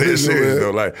I'm get the dead visual, serious man.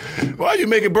 though. Like, why you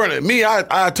make it burn? Me,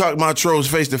 I talk my trolls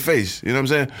face to face. You know what I'm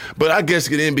saying? But I guess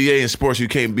in NBA and sports, you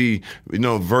can't be,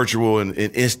 virtual and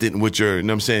instant with your, you know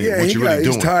what I'm saying? Yeah, what he you really he's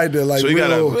doing. tied to, like, so you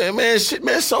real- gotta, man, shit,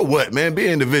 man. So what, man? Be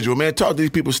an individual, man. Talk to these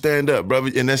people, stand up, brother,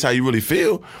 and that's how you really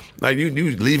feel. Like you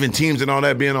leaving teams and all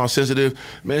that, being all sensitive,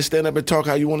 man. Stand up and talk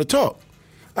how you want to talk.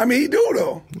 I mean, he do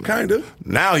though, kind of.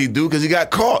 Now he do because he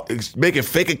got caught making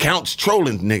fake accounts,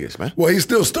 trolling niggas, man. Well, he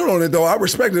still stood on it though. I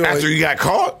respect it. After he got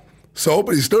caught. So,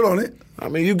 but he stood on it. I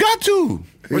mean, you got to.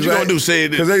 What you gonna do? Say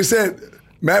it? Because they said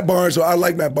Matt Barnes, so I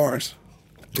like Matt Barnes.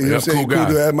 You know what I'm saying? cool guy.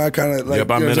 dude. That's my kind of like.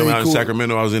 Yep, I you know met what him I'm out in saying?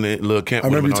 Sacramento. I was in a little camp. I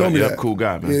remember you with him told and me all that. Yep, cool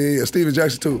guy, man. Yeah. Steven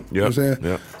Jackson too. You know what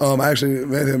I'm saying? I actually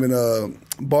met him in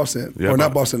Boston, Yep, or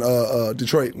not Boston,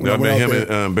 Detroit. When Yeah, I went met out him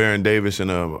there. and Baron Davis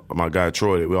and my guy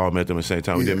Troy. We all met them at the same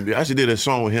time. I actually did a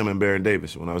song with him and Baron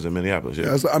Davis when I was in Minneapolis.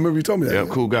 Yeah, I remember you told me that. Yep,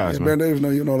 cool guys, man. Baron Davis, no,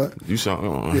 you know that. You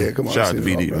saw? Yeah, come on. Shout I out to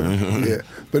see it BD, all, brother. man. Yeah,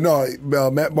 but no,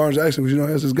 Matt Barnes actually was,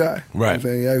 that's his guy. Right. You know what I'm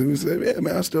saying? He actually said, yeah,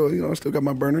 man, I still got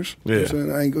my burners. You know what I'm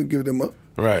saying? I ain't gonna give them up.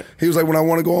 Right. He was like, when I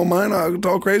want to go on mine, I'll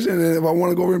talk crazy, and then if I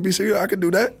want to go over and be serious, I can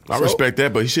do that. I respect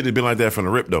that, but he should have been like that from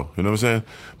the rip, though. You know what I'm saying?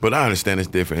 But I understand it's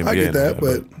different. I get that,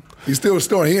 but he's still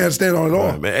he had to stand on it all.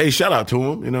 Right, man. Hey, shout out to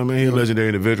him. You know what I mean? He's a legendary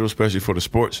individual, especially for the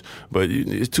sports. But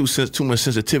it's too much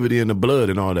sensitivity in the blood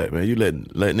and all that, man. You let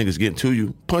niggas get to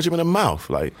you, punch him in the mouth.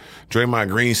 Like Draymond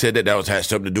Green said that had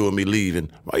something to do with me leaving.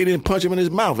 Why you didn't punch him in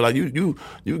his mouth? Like you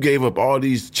gave up all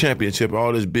these championships,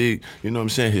 all this big, you know what I'm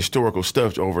saying, historical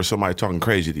stuff over somebody talking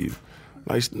crazy to you.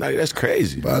 Like that's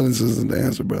crazy. Violence isn't the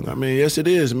answer, brother. I mean, yes, it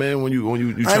is, man. When you I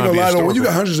ain't trying to gonna be lie though, when you historical.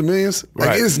 got hundreds of millions, like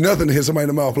Right. it's nothing to hit somebody in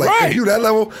the mouth. Like Right. if you that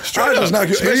level, Straight I just up. knock you.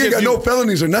 And Especially you ain't if got you- no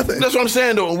felonies or nothing. That's what I'm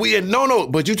saying, though.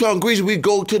 But you talking greasy, we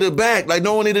go to the back. Like,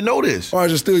 no one need to know this. Or I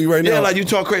just steal you right Yeah, now. like you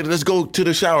talk crazy. Let's go to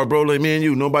the shower, bro. Like me and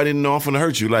you. Nobody know I'm finna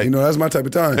hurt you. Like, You know, that's my type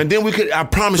of time. and then we could. I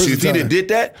promise you, if he Prison did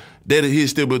time. that, then he'd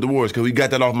still be with the wars because we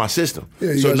got that off my system.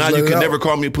 Yeah, you so gotta now just you let it can out. never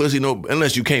call me a pussy, no,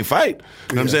 unless you can't fight.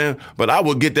 You know what I'm saying? But I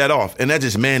will get that off, and that's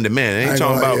just man to man. I ain't ain't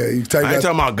talking gonna lie, about. yeah, you type I ain't that-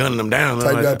 talking about gunning them down. Type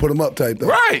like got that. to put them up type though.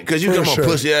 Right, because you For come on, sure.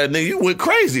 pussy ass nigga, you went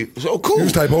crazy. So cool. You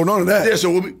was type holding on to that. Yeah,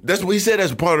 so that's what he said.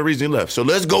 That's part of the reason he left. So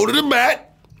let's go to the back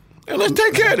and let's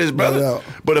take care of this, Let it brother. out.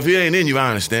 But if he ain't in you, I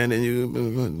understand. Then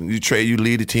you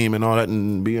lead the team and all that,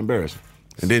 and be embarrassed.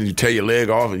 And then you tear your leg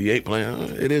off and you ain't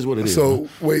playing. It is what it is. So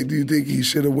wait, do you think he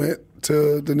should have went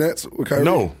to the Nets with Kyrie?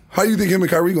 No. How do you think him and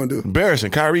Kyrie gonna do?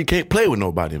 Embarrassing. Kyrie can't play with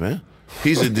nobody, man.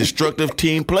 He's a destructive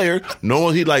team player. No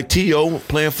one, he like T.O.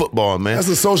 playing football, man. That's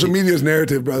the social media's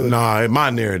narrative, brother. Nah, my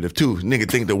narrative too. Nigga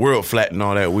think the world flat and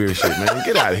all that weird shit, man.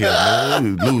 Get out of here, man.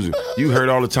 You loser. You hurt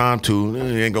all the time too.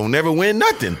 You ain't gonna never win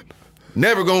nothing.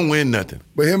 Never gonna win nothing.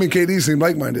 But him and KD seem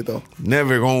like-minded though.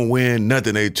 Never gonna win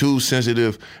nothing. They too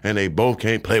sensitive and they both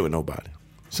can't play with nobody.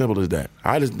 Simple as that.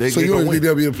 So you don't think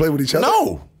they'll be able to play with each other?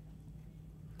 No.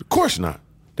 Of course not.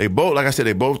 They both, like I said,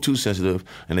 they both too sensitive,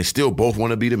 and they still both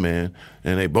want to be the man,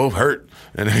 and they both hurt,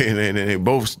 and they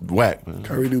both whack. Man.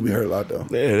 Kyrie do be hurt a lot though.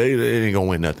 Yeah, they ain't gonna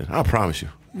win nothing. I promise you.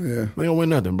 Yeah. They don't win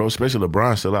nothing, bro. Especially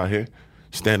LeBron still out here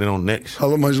standing on necks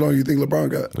How much longer you think LeBron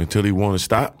got? until he want to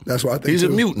stop. That's what I think, He's a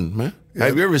too. mutant, man. Yeah.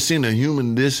 Have you ever seen a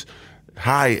human this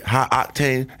high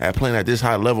octane at playing at this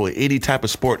high level in any type of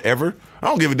sport ever? I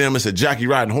don't give a damn. It's a jockey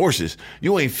riding horses.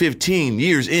 You ain't 15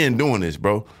 years in doing this,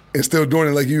 bro. And still doing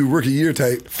it like you rookie year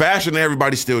type. Faster than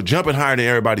everybody still, jumping higher than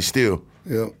everybody still.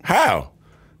 Yeah. How?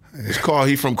 It's called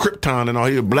he from Krypton and all.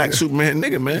 He a black Superman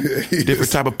nigga, man. he Different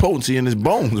is. type of potency in his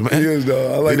bones, man. He is,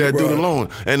 though. I like Leave that dude LeBron. alone.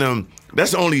 And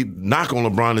that's the only knock on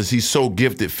LeBron is he's so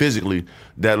gifted physically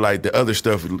that like the other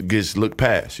stuff gets looked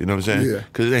past. You know what I'm saying? Yeah.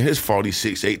 Because it ain't his fault. He's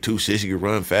 6'8", 2'6". He can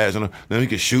run fast, and then he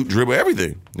can shoot, dribble,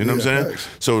 everything. You know what I'm saying? Facts.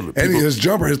 So And people, his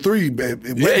jumper, his three, yeah,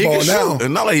 wet he ball can now. shoot.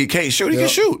 And not like he can't shoot, he Yeah. can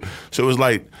shoot. So it's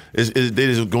like they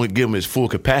just going to give him his full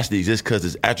capacity just because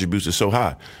his attributes are so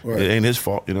high. Right. It ain't his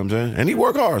fault. You know what I'm saying? And he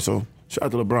work hard. So shout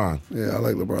out to LeBron. Yeah, I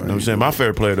like LeBron. You know what I'm saying? My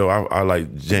favorite player, though, I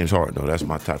like James Harden, though. That's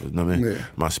my type of, you know what I mean? Yeah.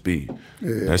 My speed.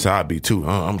 Yeah. That's how I be, too.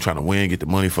 I'm trying to win, get the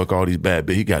money, fuck all these bad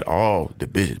bitches. He got all the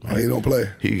bitches, man. He don't play.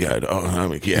 He got,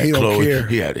 he had He don't Chloe. care.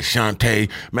 He had Ashante.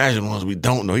 Imagine the ones we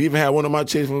don't know. He even had one of my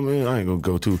chicks from, I ain't going to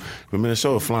go to, from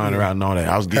Minnesota flying around and all that.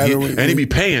 I was and he be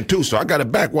paying, too, so I got a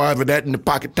back wire for that in the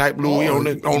pocket type Louis on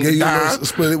the gave you a dime. little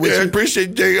split it with Yeah, you?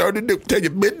 appreciate JR to tell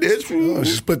your business. Oh,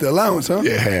 she split the allowance, huh?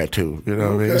 Yeah, had to. You know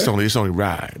what I mean? Okay. It's only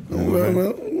ride. You know what I mean?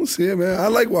 Well, we'll see it, man. I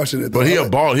like watching it. Though. But he I a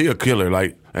like- ball, he a killer.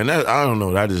 Like, and that I don't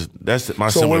know. That's my.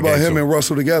 So similar what about game. him and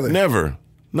Russell together? Never,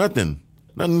 nothing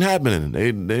happening.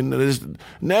 They just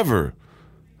never.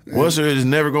 Westbrook is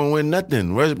never gonna win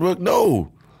nothing. Westbrook,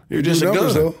 no, you're just a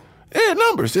numbers, gun. though. Yeah,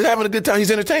 numbers. He's having a good time.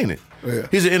 He's entertaining. Yeah.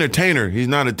 He's an entertainer. He's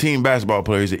not a team basketball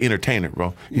player. He's an entertainer,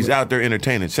 bro. He's out there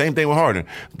entertaining. Same thing with Harden.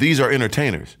 These are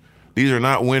entertainers. These are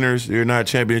not winners. They're not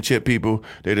championship people.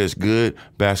 They're just good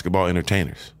basketball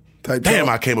entertainers. Type Damn,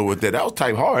 talk. I came up with that. That was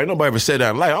type hard. Ain't nobody ever said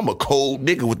that in life. I'm a cold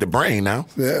nigga with the brain now.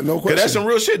 Yeah, no 'Cause question. that's some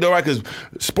real shit, though, right? Because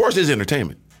sports is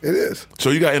entertainment. It is.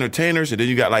 So you got entertainers, and then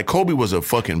you got, like, Kobe was a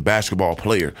fucking basketball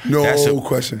player. No That's a-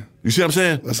 question. You see what I'm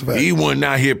saying? That's a fact. He wasn't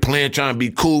out here playing, trying to be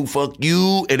cool, fuck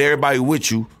you, and everybody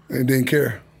with you. And didn't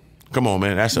care. Come on,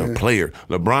 man. That's a player.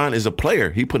 LeBron is a player.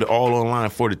 He put it all on line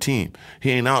for the team. He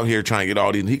ain't out here trying to get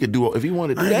all these. He could do if he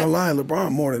wanted to I do ain't that. gonna lie,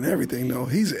 LeBron more than everything, though.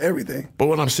 He's everything. But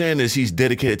what I'm saying is he's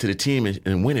dedicated to the team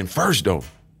and winning first, though.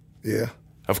 Yeah.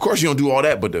 Of course, you don't do all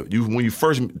that, but when you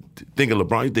first think of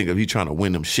LeBron, you think of he trying to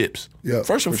win them ships. Yeah,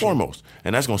 First and for sure. foremost.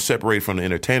 And that's going to separate from the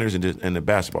entertainers and the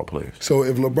basketball players. So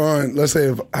if LeBron, let's say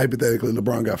if hypothetically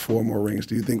LeBron got 4 more rings,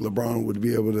 do you think LeBron would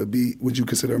be able to would you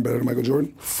consider him better than Michael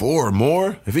Jordan? 4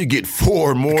 more? If he get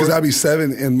 4 more. Because I'd be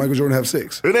 7 and Michael Jordan have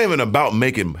 6. It ain't even about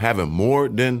having more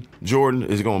than Jordan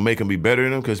is going to make him be better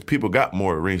than him because people got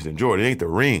more rings than Jordan. It ain't the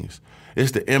rings.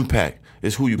 It's the impact.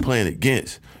 It's who you playing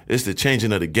against. It's the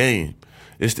changing of the game.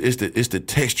 It's the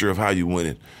texture of how you win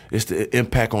it. It's the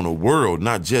impact on the world,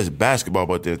 not just basketball,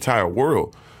 but the entire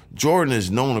world. Jordan is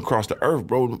known across the earth,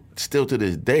 bro, still to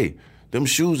this day. Them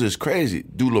shoes is crazy.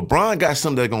 Dude, LeBron got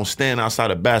something that's going to stand outside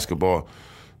of basketball, you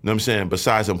know what I'm saying,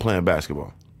 besides him playing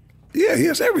basketball. Yeah, he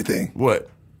has everything. What?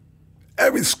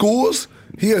 Every schools,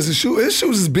 he has his shoes. His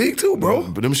shoes is big too, bro.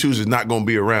 But them shoes is not going to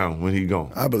be around when he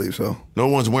gone. I believe so. No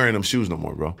one's wearing them shoes no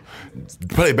more, bro.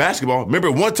 Play basketball.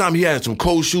 Remember one time he had some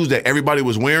cold shoes that everybody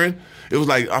was wearing? It was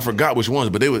like, I forgot which ones,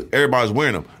 but everybody was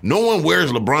wearing them. No one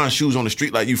wears LeBron shoes on the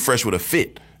street like you fresh with a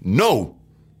fit. No.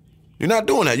 You're not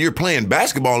doing that. You're playing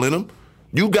basketball in them.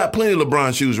 You got plenty of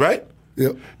LeBron shoes, right?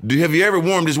 Yep. Have you ever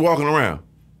worn them just walking around?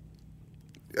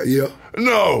 Yeah.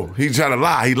 No. He's trying to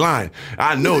lie. He lying.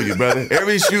 I know you, brother.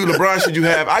 Every LeBron shoe you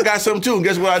have, I got some too. And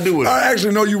guess what I do with them? I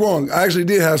actually know you wrong. I actually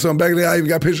did have some back then. I even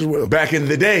got pictures with them. Back in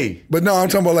the day. But no, I'm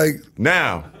talking about like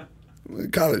Now.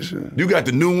 college. You got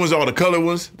the new ones, all the color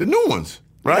ones. The new ones,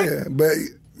 right? Yeah, but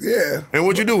yeah. And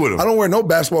what you do with them? I don't wear no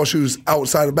basketball shoes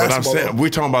outside of But I'm basketball. saying, we're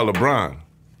talking about LeBron.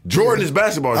 Jordan is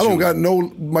basketball I shoes. don't got no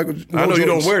Michael. I know you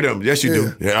don't Jordans. wear them. Yes, you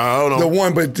do. Yeah, I don't know. The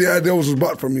one, but yeah, those was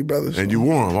bought for me, brothers. And you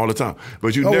wore them all the time.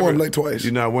 But you I never. wore 'em like twice.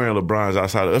 You're not wearing LeBrons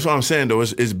outside of. That's what I'm saying, though.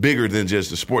 It's bigger than just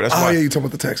the sport. That's Oh why, yeah, you talking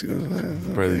about the taxi?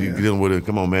 brother, you dealing with it.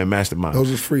 Come on, man, mastermind. Those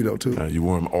was free though too. You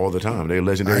wore them all the time. They're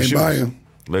legendary I ain't shoes. buy 'em.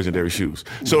 Legendary shoes.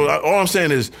 So all I'm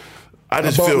saying is, I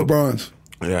just I bought feel LeBrons.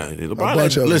 Yeah, A LeBron.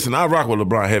 bunch of them. Listen, I rock with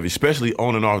LeBron heavy, especially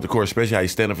on and off the court, especially how he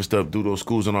stand up for stuff, do those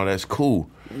schools and all that's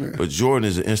cool. But Jordan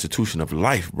is an institution of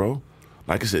life, bro.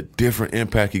 Like it's a different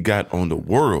impact he got on the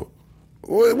world.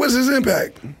 What's his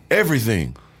impact?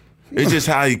 Everything. It's just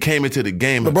how he came into the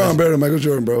game. LeBron better than Michael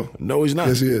Jordan, bro. No, he's not.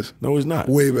 Yes, he is. No, he's not.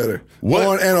 Way better. What?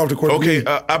 On and off the court. Okay,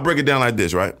 I break it down like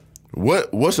this, right?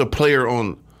 What's a player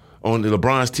on the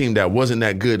LeBron's team that wasn't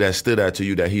that good that stood out to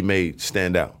you that he made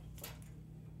stand out?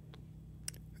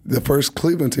 The first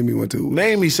Cleveland team he went to,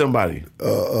 Name me somebody.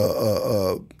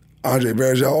 Andre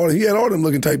Bergeron. He had all them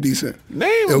looking type decent.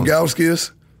 Name him.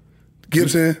 Ilgauskas,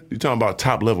 Gibson. You talking about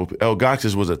top level? El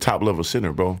Goxis was a top level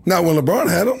center, bro. Not when LeBron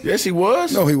had him. Yes, he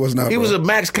was. No, he was not, He bro. was a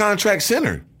max contract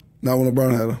center. Not when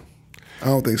LeBron had him. I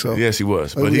don't think so. Yes, he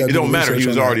was. Oh, But we gotta it do don't the matter. He research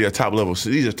was on already that. a top level. So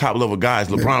these are top level guys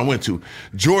LeBron went to.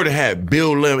 Jordan had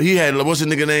Bill Lemon. He had, what's the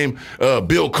nigga name?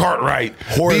 Bill Cartwright.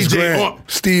 Horace BJ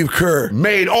Grant, Steve Kerr.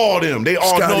 made all them. They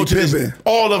all Scottie know to this. Pippen.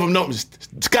 All of them know.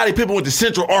 Scottie Pippen went to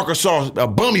Central Arkansas, a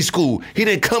bummy school. He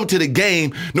didn't come to the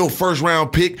game, no first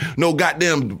round pick, no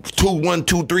goddamn 1,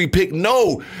 2, 3 pick.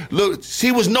 No. Look,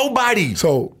 he was nobody.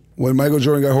 So when Michael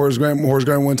Jordan got Horace Grant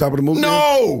won top of the movie?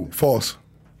 No. False.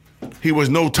 He was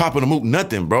no top of the moot,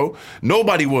 nothing, bro.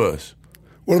 Nobody was.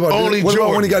 What about Only what about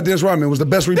Jordan. when he got Dennis Rodman? Was the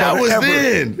best That rebounder was ever.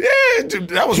 then. Yeah, dude,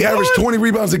 that was He one. averaged 20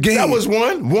 rebounds a game. That was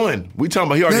one. We talking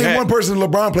about he already Name had. one person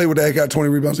LeBron played with that got 20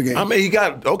 rebounds a game. I mean, he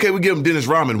got, okay, we give him Dennis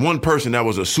Rodman. One person that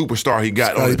was a superstar he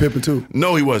got. Scottie Pippen, too.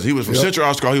 No, he wasn't. He was from Yep. Central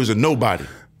Arkansas. He was a nobody.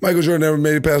 Michael Jordan never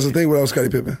made it past the thing without Scottie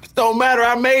Pippen. Don't matter.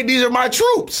 These are my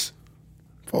troops.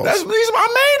 False.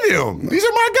 I made them. These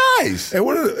are my guys. Hey,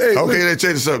 Okay, let's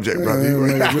change the subject, brother.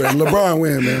 LeBron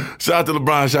win, man. Shout out to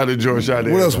LeBron, shout out to George, shout out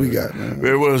to What else we everybody. got, man?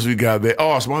 Man, what else we got, man?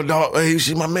 Oh, it's my dog. Hey, you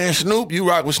see my man Snoop? You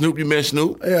rock with Snoop, you met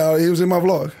Snoop. Yeah, he was in my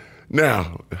vlog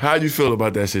Now, how you feel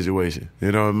about that situation?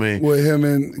 You know what I mean? with him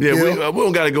and Yeah, Gail. we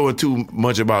don't got to go into too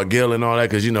much about Gail and all that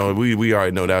because, you know, we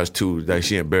already know that was too, like,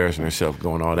 she embarrassing herself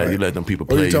going all that. You let them people Or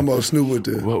play. you talking about Snoop with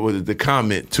the... What was the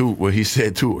comment, too, what he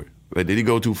said to her? Like, did he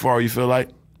go too far, you feel like?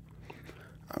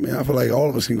 I mean, I feel like all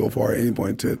of us can go far at any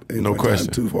point No in time,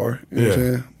 question. too far. You know what I'm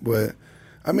saying? But,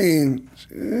 I mean,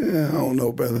 I don't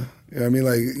know, brother. You know what I mean?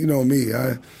 Like, you know me.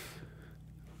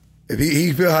 If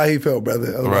he felt how he felt,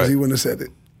 brother, otherwise Right. he wouldn't have said it.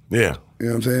 Yeah. You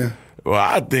know what I'm saying? Well,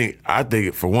 I think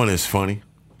it, for one, it's funny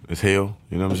as hell.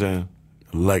 You know what I'm saying?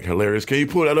 Like, hilarious. Can you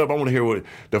pull that up? I want to hear what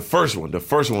the first one,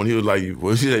 he was like,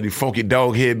 well, she said, you funky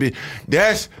dog head bitch.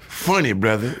 That's funny,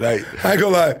 brother. Like, I ain't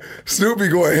gonna lie, Snoopy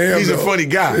going ham. he's a though. funny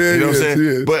guy. Yeah, you know he what I'm is, saying? he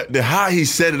is. But how he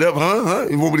set it up, huh?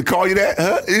 You want me to call you that?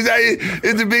 Huh? He's like,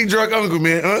 it's the big drunk uncle,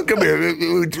 man. Huh? Come here.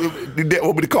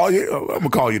 Want me to call you? I'm going to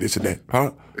call you this and that.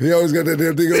 Huh? He always got that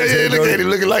damn thing. Yeah, look at him.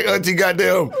 Looking like Auntie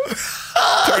goddamn.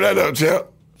 Turn that up, champ.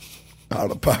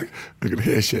 Out of pocket. Look at the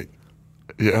head shake.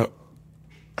 Yeah.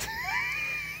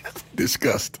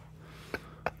 Disgust.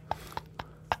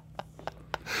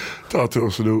 Talk to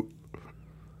him, Snoop.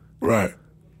 Right.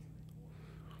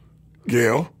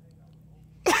 Gail.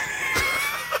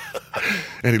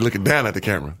 And he looking down at the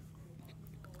camera.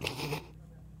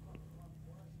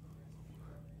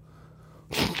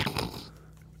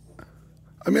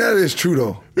 I mean, that is true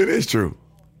though. It is true.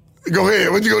 Go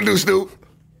ahead. What you gonna do, Snoop?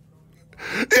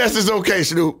 Yes, it's okay,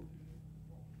 Snoop.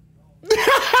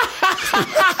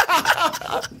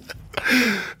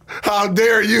 How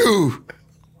dare you?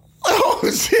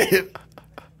 Oh shit.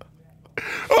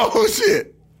 Oh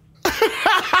shit.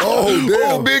 Oh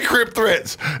damn. Oh, big crip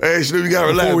threats. Hey, Snoop, you gotta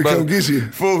relax, Before we brother. come get you.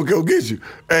 Before we come get you.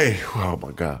 Hey, oh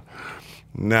my God.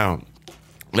 Now,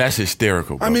 that's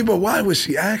hysterical, bro. I mean, but why would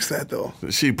she ask that though?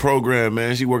 She programmed,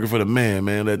 man. She working for the man,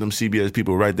 man. Let them CBS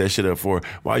people write that shit up for her.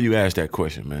 Why you ask that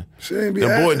question, man? She ain't be the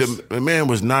boy, asked. the man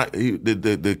was not.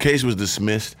 The case was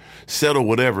dismissed, settled,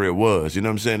 whatever it was. You know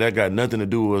what I'm saying? That got nothing to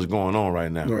do with what's going on right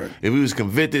now. Right. If he was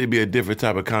convicted, it'd be a different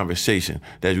type of conversation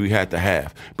that we had to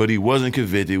have. But he wasn't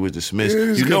convicted. He was dismissed. Even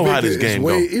if he's You know how this convicted, game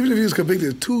it's goes. Even if he was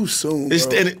convicted too soon, It's,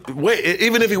 bro. and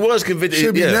even if he was convicted,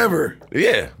 Should be yeah. never.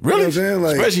 Yeah, really. what I'm saying?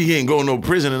 Like- Especially he ain't going to no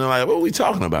prison and they're like, what are we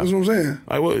talking about? That's what I'm saying.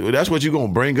 Like, that's what you gonna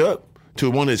bring up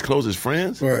to one of his closest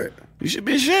friends? Right. You should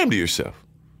be ashamed of yourself.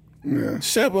 Yeah.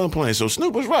 Simple and plain. So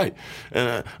Snoop was right,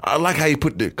 and I like how he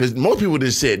put because most people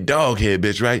just said dog head,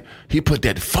 bitch, right? He put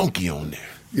that funky on there.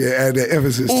 Yeah, add that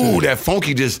emphasis Ooh, to that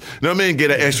funky just, you know what I mean? Get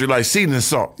that extra like seasoning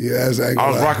salt. Yeah, that's I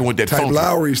was rocking with that type funky.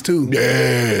 Lowry's too.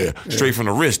 Yeah, straight from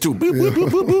the wrist too. Boop, boop, boop,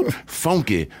 boop, boop.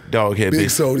 Funky dog head, Big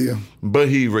bitch. sodium. But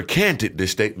he recanted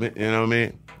this statement. You know what I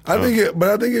mean? I think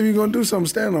if you're gonna do something,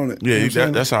 stand on it. Yeah, You know what I'm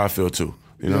saying? that's how I feel too.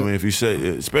 You know what I mean? If you say,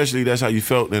 especially that's how you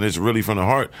felt, and it's really from the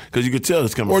heart, because you could tell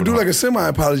it's coming Or from do the like heart. a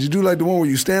semi-apology. Do like the one where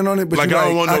you stand on it, but Like, you I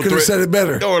don't want no I could have threat. said it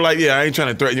better. Or like, yeah, I ain't trying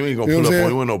to threaten you. We ain't gonna You know pull what up I'm on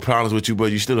saying? you. We no problems with you,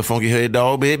 but you still a funky head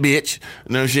dog, bad bitch.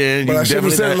 You know what I'm saying? But You I shouldn't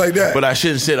have definitely said it not- like that. But I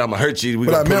shouldn't have said I'm gonna hurt you. We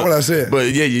But gonna I meant pull what up. I said.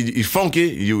 But yeah, you funky.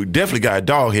 You definitely got a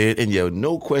dog head, and you're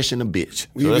no question a bitch.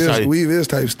 Weave is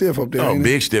type stiff up there. Oh, ain't it?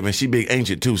 big stiff, and she big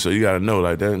ancient too. So you gotta know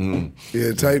like that.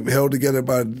 Yeah, type held together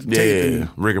by tape. Yeah, and-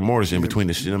 rigor mortis in between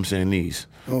the, you know what I'm saying, knees.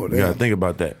 Oh, You damn. gotta think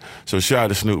about that. So shout out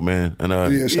to Snoop, man. And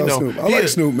Yeah, shout out Snoop. I he like a-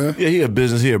 Snoop, man. Yeah, he a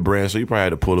business, he a brand, so you probably had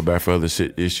to pull it back for other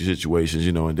situations,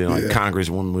 you know. And then like Yeah.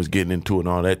 Congresswoman was getting into it and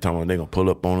all that time, they gonna pull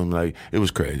up on him, like it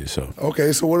was crazy. So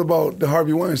Okay, so what about the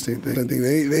Harvey Weinstein thing?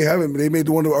 They haven't. They made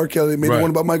the one about R. Kelly. They made Right. the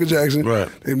one about Michael Jackson. Right.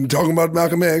 They've been talking about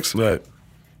Malcolm X. right,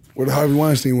 Where the Harvey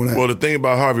Weinstein one at? Well, the thing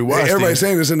about Harvey Weinstein, Everybody's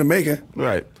saying it's in the making.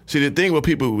 right? See, the thing with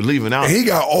people leaving out, And he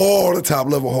got all the top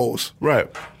level hosts. right?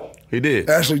 He did,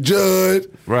 Ashley Judd.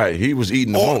 right? He was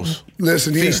eating the most,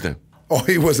 Listen here. feasting, Oh,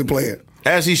 he wasn't playing.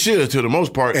 as he should to the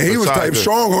most part. And he was besides type the-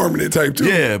 strong arming it type too.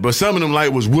 Yeah, but some of them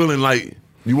like was willing like.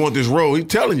 You want this role? He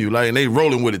telling you like, and they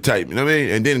rolling with it type. You know what I mean?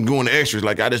 And then going to extras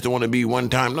like, I just don't want to be one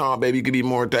time. No, baby, you could be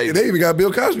more type. They even got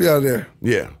Bill Cosby out there.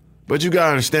 Yeah, but you gotta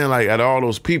understand, like, out of all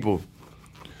those people,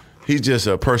 he's just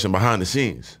a person behind the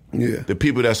scenes. Yeah. The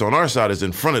people that's on our side is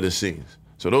in front of the scenes.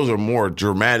 So those are more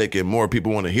dramatic and more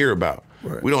people want to hear about.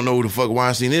 Right. We don't know who the fuck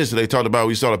Weinstein is. So they talked about,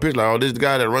 we saw the picture like, oh, this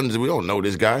guy that runs, we don't know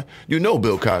this guy. You know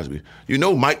Bill Cosby. You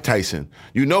know Mike Tyson.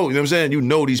 You know what I'm saying? You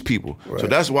know these people. Right. So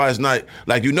that's why it's not,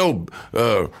 like, you know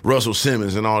Russell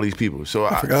Simmons and all these people. So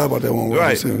I Forgot about that one. with Right.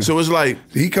 Russell Simmons. So it's like,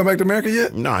 Did he come back to America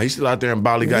yet? nah, he's still out there in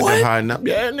Bali, got What? them hiding up.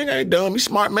 Yeah, nigga ain't dumb. He's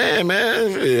smart man,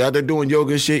 man. Yeah, out there doing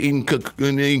yoga and shit, eating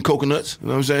coconuts. You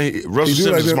know what I'm saying? Russell He do Simmons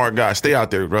like is a them- smart guy. Stay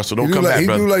out there, Russell. Don't He come do like, back, he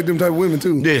brother. do like them type of women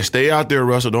too. Yeah, stay out there,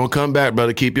 Russell. Don't come back,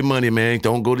 brother. Keep your money, man.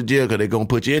 Don't go to jail because they going to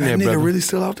put you in That there, nigga brother. really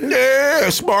still out there? Yeah,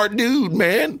 smart dude,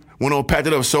 man. Went on, packed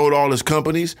it up, sold all his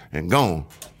companies, and gone.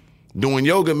 Doing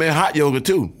yoga, man. Hot yoga,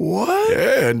 too. What?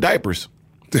 Yeah, and diapers.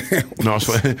 Damn. No,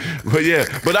 but yeah,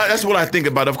 but that's what I think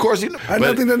about. Of course, you know. I but-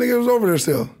 don't think that nigga was over there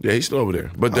still. Yeah, he's still over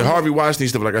there. But the Harvey Weinstein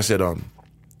stuff, like I said,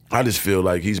 I just feel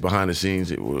like he's behind the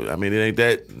scenes. I mean, it ain't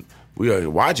that. We gotta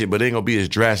watch it, but it ain't gonna be as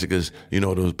drastic as, you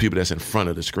know, those people that's in front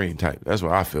of the screen type. That's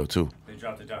what I feel too. They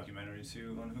dropped a documentary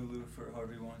too on Hulu for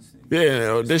Harvey Weinstein.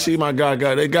 Yeah, they see my guy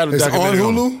they got a It's on documentary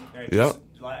Hulu? Yep.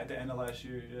 At the end of last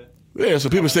year, yeah. Yeah, so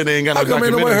people say they ain't got How no come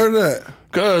ain't nobody documentary. heard of that?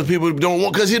 Because people don't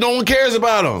want, because no one cares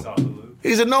about him. It's on Hulu.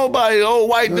 He's a nobody,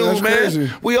 old white dude, that's man.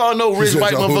 crazy. We all know rich said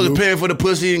white it's on motherfuckers Hulu. paying for the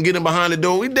pussy and getting behind the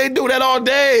door. They do that all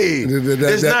day.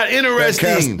 It's not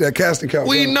interesting. That casting couch.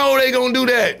 We know they gonna do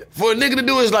that. For a nigga to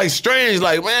do it is like strange.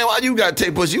 Like, man, why you got to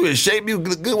take pussy? You in shape, you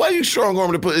look good. Why you strong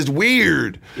arm to put? It's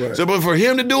weird. Right. So, but for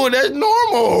him to do it, that's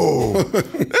normal.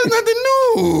 That's nothing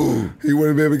new. He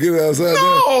wouldn't be able to get it outside there.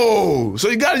 No. So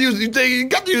you got to use. You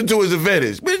got to use it to his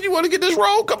advantage. Man, you want to get this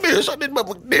role? Come here, suck this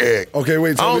motherfucker dick. Okay,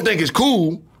 wait, I tell don't me- think it's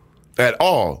cool at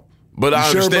all. But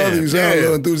I sure, understand. brother? You sound a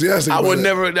little enthusiastic I about would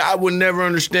that. I would never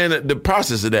understand the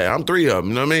process of that. I'm 3 of them.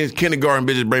 You know what I mean? Kindergarten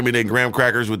bitches bring me their graham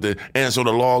crackers with the ants on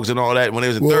the logs and all that when they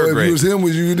was in Well, third if grade. it was him,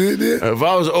 would you did that? If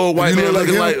I was an old white You man look like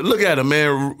looking him? like, look at him,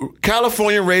 man.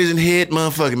 California raising head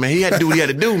motherfucker, man. He had to do what he had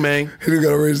to do, man. He done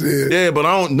got to raise his head. Yeah, but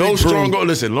I don't, no Big strong, prune.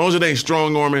 listen, as long as it ain't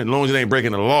strong arming, as long as it ain't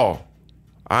breaking the law,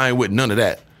 I ain't with none of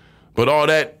that. But all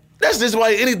that, that's just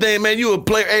why anything, man, you a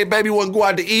player, hey, baby, you want to go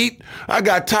out to eat? I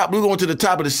got top, we going to the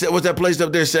top of the, what's that place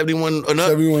up there, 71 and up?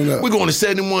 71 and up. We going to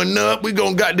 71 and up. We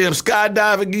going to goddamn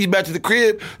skydive and get you back to the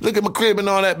crib. Look at my crib and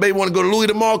all that. Baby, want to go to Louis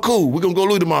tomorrow? Cool. We going to go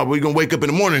to Louis tomorrow, but we going to wake up in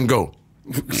the morning and go.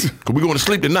 Because we going to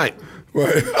sleep tonight.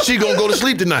 Right. She going to go to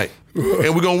sleep tonight.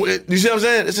 And we going to, you see what I'm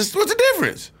saying? It's just, what's the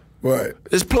difference? Right.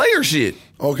 It's player shit.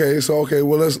 Okay,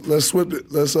 well let's slip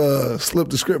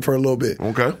the script for a little bit.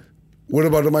 Okay. What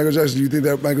about the Michael Jackson? Do you think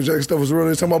that Michael Jackson stuff was real?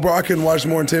 They're talking about, bro, I couldn't watch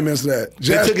more than 10 minutes of that.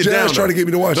 They took it down. Jazz tried to get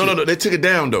me to watch it. No, they took it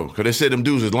down though, because they said them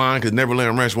dudes was lying because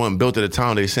Neverland Ranch wasn't built at the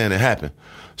time they saying it happened.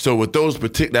 So with those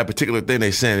that particular thing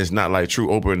they saying it's not like true.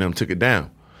 Oprah and them took it down.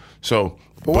 So,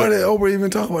 But why did Oprah even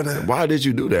talk about that? why did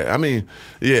you do that? I mean,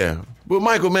 yeah. But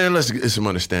Michael, man, let's get some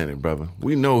understanding, brother.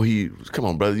 We know come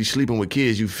on, brother, you sleeping with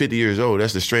kids, you 50 years old.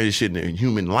 That's the strangest shit in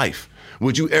human life.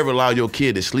 Would you ever allow your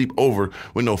kid to sleep over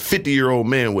with no 50-year-old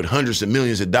man with hundreds of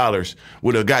millions of dollars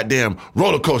with a goddamn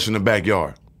roller coaster in the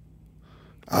backyard?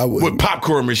 I wouldn't. With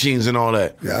popcorn machines and all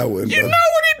that. Yeah, I wouldn't. You bro. know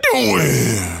what he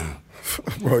doing.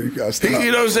 Bro, you got to stop.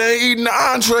 You know what I'm saying? Eating the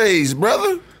entrees,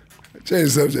 brother. Change the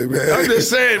subject, man. I'm just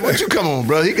saying, what you come on,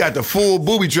 brother? He got the full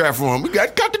booby trap for him. We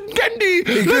got the candy.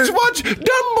 Let's good. watch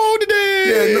Dumbo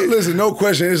today. Yeah, listen, no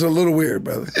question. It's a little weird,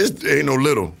 brother. It ain't no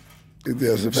little.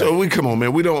 That's a fact. So we come on,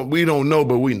 man. We don't know,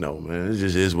 but we know, man. It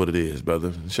just is what it is,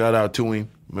 brother. Shout out to him.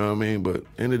 You know what I mean? But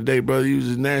end of the day, brother, you was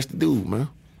a nasty dude, man.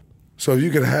 So if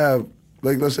you could have,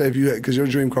 like, let's say if you had, because your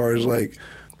dream car is like,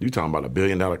 You talking about $1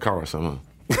 billion car or something?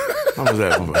 How was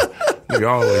that? Nigga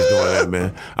always doing that,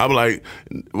 man. I'm like,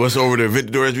 what's over there?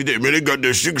 Victor every day, man. They got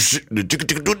that shit, the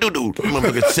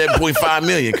motherfucker 7.5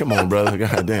 million. Come on, brother.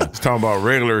 Goddamn. It's talking about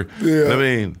regular. Yeah. I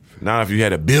mean, now if you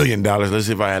had $1 billion, let's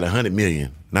say if I had 100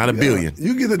 million, not a billion.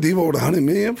 you get the Devo with 100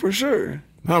 million for sure.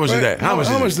 How much is that? How much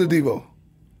How is much the Devo?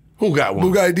 Who got one?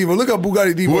 Bugatti Devo. Look up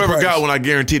Bugatti Devo. Whoever price. got one, I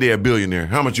guarantee they're a billionaire.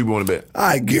 How much you want to bet?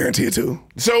 I guarantee it too.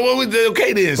 So what was the,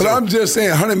 okay then? But So I'm just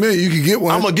saying, 100 million, you could get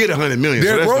one. I'm gonna get 100 million.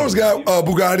 Derrick so Rose got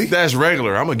Bugatti. that's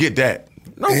regular. I'm gonna get that.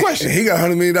 No question. And he got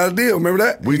 $100 million deal. Remember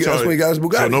that? That's talking- when he got his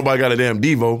Bugatti. So nobody got a damn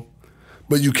Devo.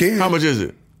 But you can. How much is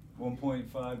it?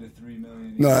 1.5 to 3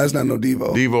 million. No, that's not no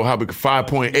Devo. Devo, how big?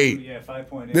 5.8. Yeah,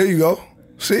 5.8. There you go.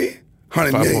 See?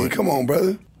 100 5 million. point. Come on,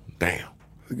 brother. Damn.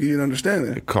 To give you an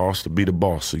understanding. It costs to be the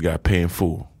boss, so you got to pay in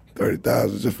full.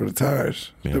 30,000 just for the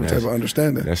tires. Man, Different type of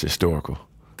understanding. That's historical.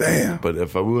 Damn. But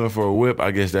if we went for a whip,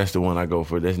 I guess that's the one I go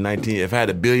for. That's 19. If I had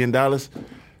 $1 billion,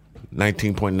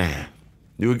 19.9.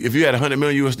 If you had 100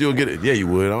 million, you would still get it. Yeah, you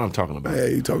would. I'm talking about. Yeah,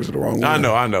 you talking to the wrong one. I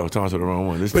know. Talking to the wrong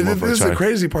one. But this is the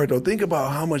crazy part, though. Think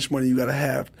about how much money you got to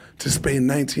have to spend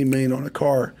 $19 million on a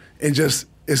car, and just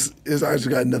I just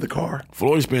got another car.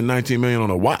 Floyd spent $19 million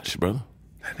on a watch, brother.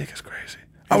 That nigga's crazy.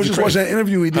 I was just watching that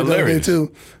interview he did the other day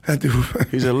too. That dude,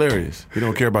 he's hilarious. He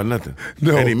don't care about nothing.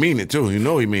 No. And he mean it too. You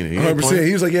know he mean it. 100%.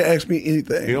 He was like, "Yeah, ask me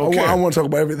anything. He don't care. I want to talk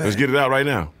about everything." Let's get it out right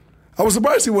now. I was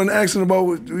surprised he wasn't asking about,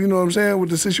 you know what I'm saying, with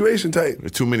the situation type.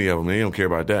 There's too many of them, man. He don't care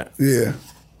about that. Yeah.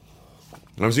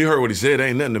 You heard what he said. It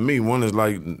ain't nothing to me. One is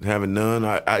like having none.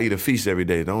 I eat a feast every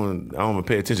day. I don't even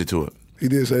pay attention to it. He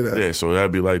did say that. Yeah, so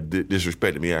that'd be like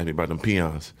disrespecting me, asking me about them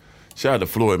peons. Shout out to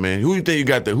Floyd, man. Who you think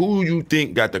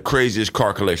got the craziest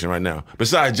car collection right now?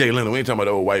 Besides Jay Leno, we ain't talking about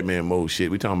the old white man mode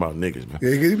shit. We talking about niggas, man.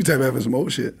 Yeah, he be type of having some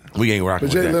old shit. We ain't rocking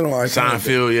but with Jay that. Leno,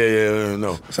 Seinfeld, yeah,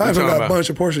 no. Seinfeld got a bunch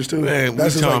of Porsches too. Man,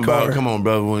 that's we his talking like about, car. come on,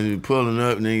 brother, when you pulling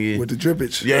up, nigga. With the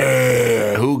drippage.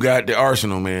 Yeah, who got the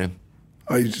arsenal, man?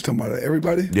 Oh, you just talking about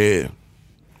everybody? Yeah.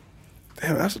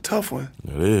 Damn, that's a tough one.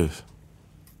 It is.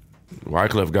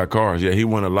 Wyclef got cars. Yeah, he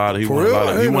won a lot of. He For won real? a lot of.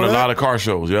 I He didn't won a know lot that. of car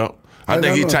shows. Yep. I think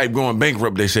didn't he know. type going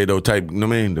bankrupt. They say though. Type. You know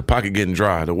what I mean, the pocket getting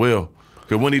dry. The well.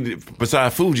 Because when he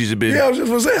besides Fuji's a bit. Yeah, I was just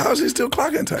gonna say, how's he still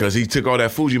clocking type? Because he took all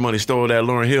that Fuji money, stole that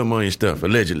Lauryn Hill money and stuff,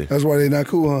 allegedly. That's why they not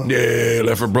cool, huh? Yeah,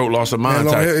 left her broke, lost her mind.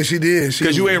 Man, Type. she did.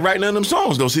 Because you ain't writing none of them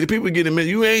songs though. See, the people getting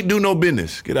you ain't do no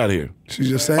business. Get out of here. She's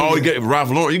just saying. Oh, you get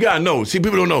Ralph Lauren. You gotta know. See,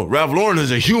 people don't know. Ralph Lauren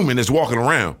is a human that's walking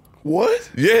around. What?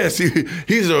 Yes,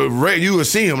 he's you would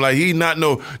see him like he not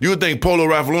no. You would think Polo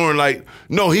Ralph Lauren like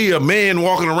no, he a man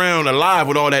walking around alive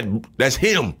with all that. That's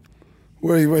him.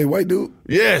 Where he white dude?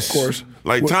 Yes, Of course.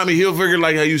 Like What- Tommy Hilfiger,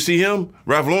 like how you see him.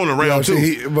 Ralph Lauren around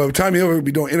too. But Tommy Hilfiger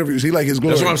be doing interviews. He like his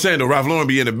glory. That's what I'm saying. Though Ralph Lauren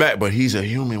be in the back, but he's a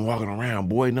human walking around.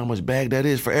 Boy, you know how much bag that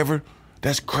is forever.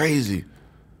 That's crazy.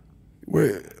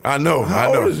 Where, I know.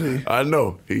 How old is he? I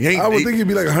know. He ain't. I would think he'd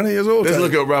be like 100 years old. Let's type.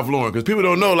 look up Ralph Lauren because people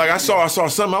don't know. Like I saw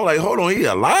something. I was like, hold on, he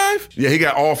alive? Yeah, he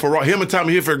got all Ferrari. Him and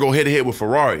Tommy Hilfiger go head to head with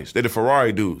Ferraris. They're the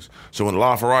Ferrari dudes. So when a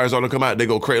lot of Ferraris all come out, they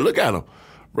go crazy. Look at him,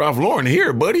 Ralph Lauren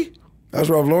here, buddy. That's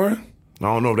Ralph Lauren? I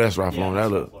don't know if that's Ralph Lauren.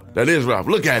 that's Ralph Lauren. That is Ralph.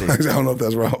 Look at him. I don't know if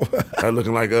that's Ralph. That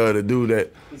looking like the dude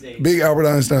that Big Albert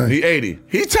Einstein. he 80.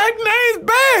 He type names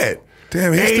bad.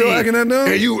 Damn, he's still acting that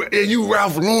dumb? And you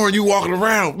Ralph Lauren, you walking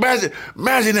around.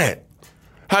 Imagine that.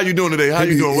 How you doing today? How He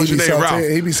you be- doing? What's he your be name, Ralph?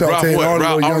 sauteing- he be sauteing Ralph what? all the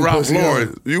little young Ralph pussy Lauren.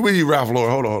 up. You be Ralph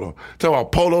Lauren. Hold on. Talk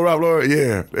about Polo Ralph Lauren.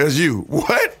 Yeah, that's you.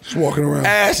 What? Just walking around.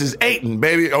 Ass is eating,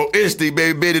 baby. Oh, Isty,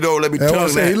 baby, bitty, though. Let me That's what tell I'm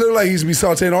you saying. He that. look like he used to be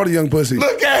sauteing all the young pussy.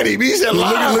 Look at him. He's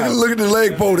alive. Look at the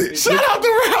leg folded. Shout out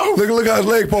to Ralph. Look how his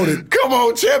leg folded. Come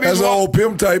on, champ. That's an old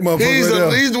pimp type motherfucker right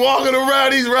there. He's walking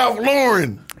around. He's Ralph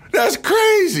Lauren. That's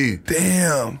crazy.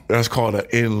 Damn. That's called an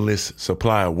endless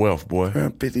supply of wealth, boy.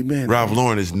 Around 50 men. Ralph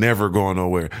Lauren is never going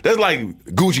nowhere. That's like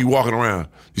Gucci walking around.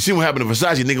 You see what happened to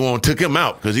Versace? Nigga won't took him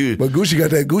out because he. But Gucci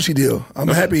got that Gucci deal. I'm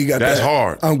happy he got That's that.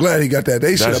 hard. I'm glad he got that.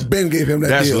 They should have been gave him that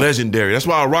That's deal. legendary. That's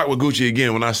why I rock with Gucci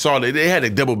again. When I saw that they had a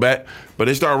double back, but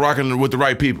they started rocking with the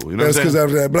right people. You know That's what I'm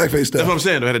because saying? after that blackface stuff. That's what I'm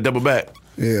saying. They had a double back.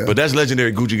 Yeah. But that's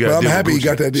legendary. Gucci got. But I'm deal with happy he Gucci.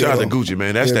 got that deal. Shout out to though. Gucci,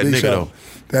 man. That's that big nigga shout. though.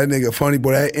 That nigga funny,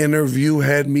 boy. That interview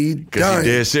had me Because dying.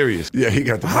 he dead serious. Yeah, he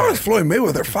got the. How is Floyd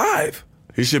Mayweather 5?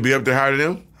 He should be up there higher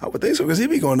than him. I would think so because he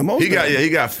be going the most. He got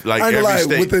like I ain't every gonna lie,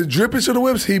 state. with the drippage of the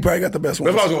whips, he probably got the best one.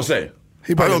 That's what I was gonna say.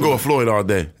 He I'm probably gonna go with Floyd all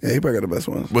day. Yeah, he probably got the best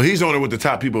ones. But he's on it with the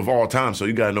top people of all time, so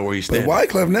you gotta know where he's But standing.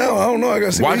 Wyclef now, I don't know. I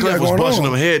gotta see what he Wyclef got was going busting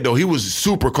on. them head though. He was a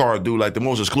supercar dude, like the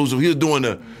most exclusive. He was doing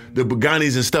the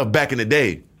Bugattis and stuff back in the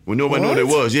day when nobody knew what it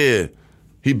What? was. Yeah,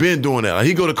 he been doing that. Like,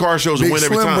 he go to car shows and Big win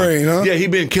every Slim time. Brain, huh? Yeah, he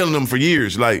been killing them for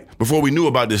years. Like before we knew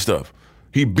about this stuff,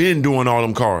 he been doing all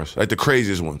them cars, like the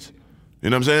craziest ones. You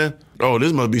know what I'm saying? Oh,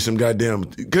 this must be some goddamn.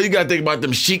 Because you got to think about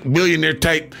them chic billionaire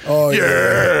type. Oh,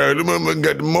 yeah. The motherfucker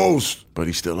got the most. But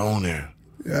he's still on there.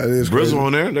 Yeah, it is Brizzle crazy.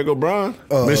 on there. There go Brian.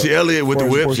 Missy Elliott with the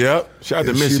Forrest whips. Porter. Yep. Shout out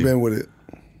to Yeah, Missy. She been with it.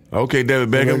 Okay, David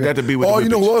Beckham got to be with the Oh, you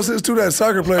know whippets. who else is too? That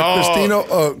soccer player, Oh.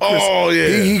 Cristino. Oh,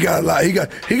 yeah. He got a lot. He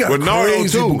got Ronaldo,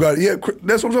 crazy too. Bugatti. Yeah,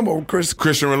 that's what I'm talking about.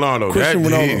 Christian Ronaldo. Christian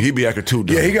Ronaldo. He be acting too,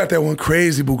 Yeah, he got that one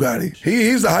crazy Bugatti.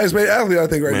 He's the highest paid athlete, I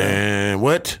think, right Man,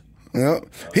 what? now. Yeah.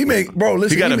 He make, bro,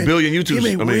 listen. He got a billion YouTubes.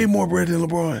 He make way more bread than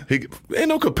LeBron. He ain't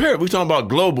no compare. We talking about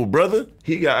global, brother. I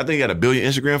think he got 1 billion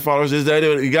Instagram followers. Is that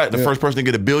it? He got the first person to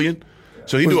get 1 billion?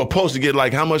 So he do a post to get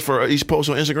like how much for each post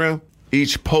on Instagram?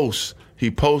 Each post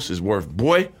he posts is worth,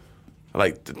 boy,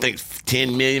 I think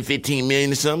 10 million, 15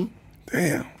 million or something.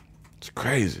 Damn. It's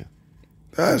crazy.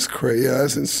 That's crazy. Yeah,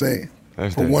 that's insane.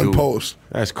 That's For that one dude. post.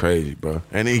 That's crazy, bro.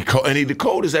 And he the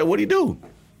coldest at what he do.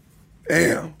 Damn.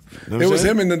 You know what It I'm was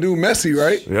saying? him and the dude Messi,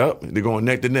 right? Yep, they're going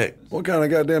neck to neck. What kind of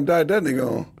goddamn diet that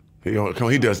nigga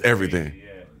on? He does everything.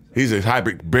 He's a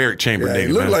hyperbaric chamber Yeah, nigga,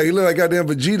 he looked man. like goddamn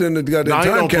Vegeta in the goddamn Nah, he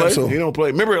time don't capsule. play. He don't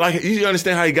play. Remember, like you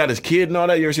understand how he got his kid and all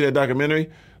that? You ever see that documentary?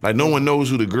 Like no one knows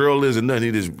who the girl is and nothing.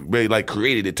 He just really, like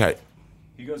created it type.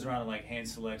 He goes around and like hand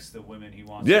selects the women he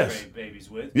wants Yes. to create babies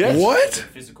with. Yes. What? Their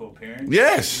physical appearance.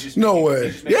 Yes. He just No makes- way.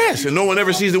 he just makes Yes, and no one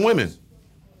ever sees the women.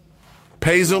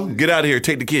 Pays them, get out of here,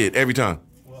 take the kid every time.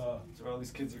 Wow, so all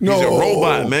these kids are No. He's a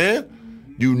robot,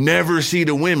 man. You never see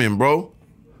the women, bro.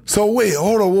 So wait,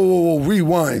 hold on, whoa,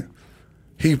 rewind.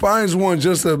 He finds one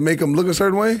just to make him look a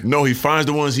certain way? No, he finds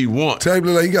the ones he wants. Type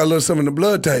like he got a little something in the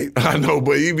blood type. I know,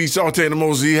 but he be sauteing the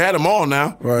most. He had them all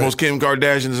now. Right. Most Kim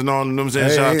Kardashians and all. You know what I'm saying?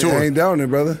 Hey, Shout out to I her. ain't down there,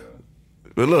 brother.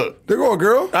 But look, There go a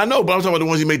girl. I know, but I'm talking about the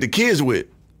ones he made the kids with.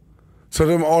 So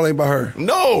them all ain't by her.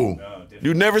 No, different.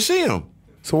 you never see him.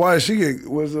 So why is she get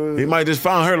He might just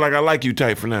find her like I like you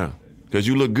type for now, because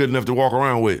you look good enough to walk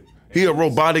around with. He a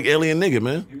robotic alien nigga,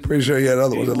 man. pretty sure he had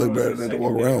other ones that look Neymar better was than to the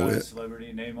walk second around biggest with.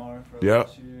 Celebrity Neymar for Yep.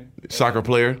 last year. Soccer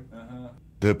player.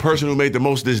 The person who made the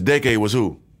most this decade was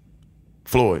who?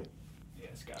 Floyd. Yeah,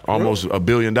 it's got Almost $1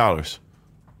 billion.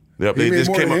 Yep, He made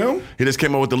more than him? He just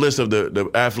came up with the list of the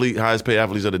highest paid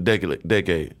athletes of the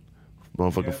decade.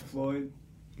 Motherfucker. Yeah, Floyd,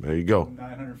 There you go.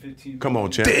 915. Come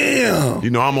on, champ. Damn. You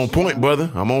know I'm on point,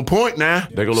 brother. I'm on point now.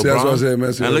 There go LeBron. See, that's what I said,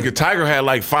 man. See, and look at Tiger had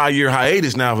like 5-year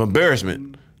hiatus now of embarrassment.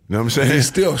 You know what I'm saying? He's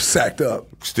still sacked up.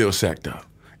 Still sacked up.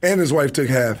 And his wife took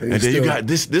half. And then you got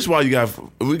this. This is why you got.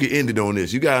 We can end it on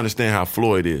this. You got to understand how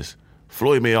Floyd is.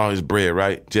 Floyd made all his bread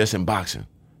right just in boxing.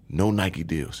 No Nike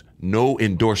deals. No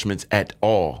endorsements at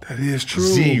all. That is true.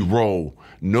 Zero.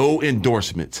 No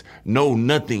endorsements. No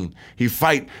nothing. He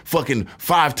fight fucking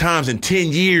 5 times in 10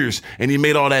 years, and he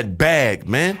made all that bag,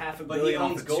 man. $500 But he million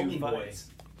owns for Golden 2 Boy. fights.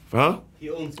 Huh? He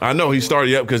owns. I know he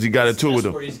started up because he got a tour with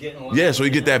That's where him. he's getting a lot Yeah, of so he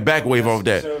money get that back wave off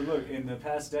that. So look, in the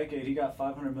past decade, he got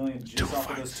 $500 million just off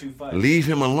of those 2 fights. Leave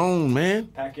him alone, man.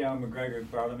 Pacquiao and McGregor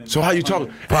brought him in. So how you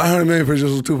talking? 500 million for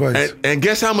just 2 fights. And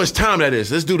guess how much time that is?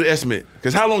 Let's do the estimate.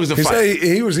 Because how long is the He fight? said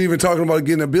he was even talking about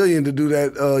getting $1 billion to do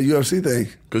that UFC thing.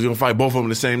 Because you're going to fight both of them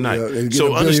the same night. Yeah, and get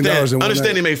so $1 billion in one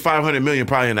understand he night. made $500 million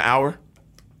probably in an hour.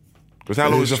 Because how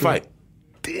That long is is the true. fight?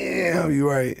 Damn, you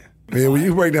right. Man, when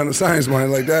you break down the science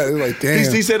behind it like that, it's like,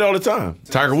 damn. He said it all the time.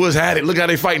 Tiger Woods had it. Look how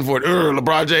they fighting for it.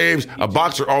 LeBron James. A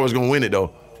boxer always going to win it,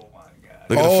 though.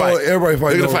 Look at the Oh, fight. everybody fighting Look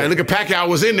at the over fight. it. Look at Pacquiao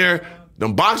was in there.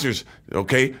 Them boxers.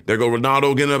 Okay, there go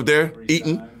Ronaldo getting up there,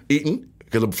 eating.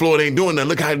 Because Floyd ain't doing nothing.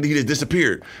 Look how he just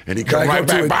disappeared. And he come Back right up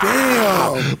to back. it.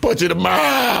 Bow! Damn. Punch in the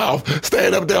mouth.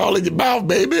 Stand up there all in your mouth,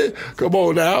 baby. Come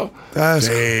on now. That's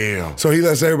Damn. So he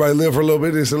lets everybody live for a little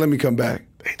bit and said, let me come back.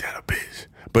 Ain't that a bitch?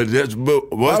 But that's Why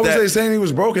what's was they that? saying he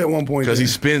was broke at one point? Because he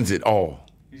then? spends it all.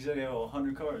 He said he had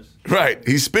 100 cars. Right.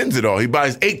 He spends it all. He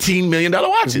buys $18 million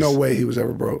watches. There's no way he was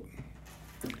ever broke.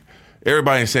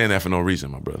 Everybody ain't saying that for no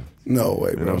reason, my brother. No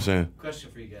way, You know bro. what I'm saying?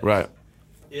 Question for you guys. Right.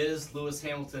 Is Lewis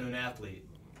Hamilton an athlete?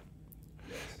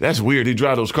 That's weird. He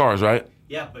drive those cars, right?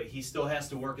 Yeah, but he still has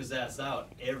to work his ass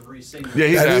out every single. Yeah,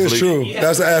 he's That an is athlete. true. He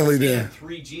has That's to an athlete stand then.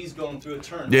 3 G's going through a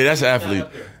turn. Yeah, that's an He's not athlete.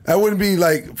 up there. That wouldn't be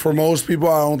like for most people.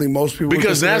 I don't think most people would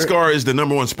Because consider it. NASCAR is the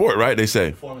number 1 sport, right? They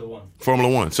say. Formula One. Formula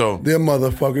 1. So Them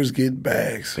motherfuckers get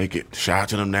bags. they get shot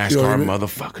to them You know NASCAR what I mean?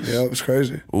 motherfuckers. Yeah, it's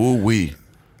crazy. Ooh wee.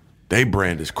 They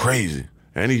brand is crazy.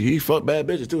 And he fuck bad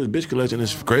bitches too. His bitch collection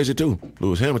is crazy too.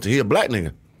 Lewis Hamilton, he a black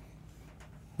nigga.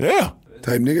 Yeah.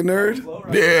 Type nigga nerd.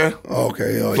 Yeah.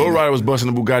 Okay. Oh, Flo yeah. Rida was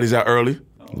busting the Bugattis out early.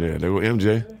 Yeah, they were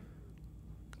MJ.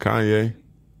 Kanye.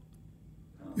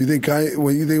 You think Kanye,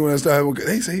 when I started,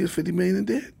 they say he was 50 million in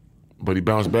debt. But he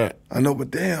bounced back. I know,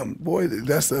 but damn, boy,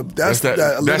 that's That's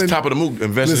top of the move.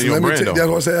 Investing in your let me brand, tell-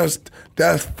 though. That's what I say.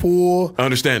 That's full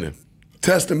Understanding.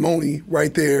 testimony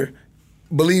right there.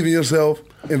 Believe in yourself,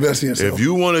 invest in yourself. If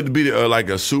you wanted to be like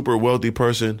a super wealthy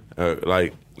person,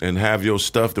 and have your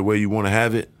stuff the way you want to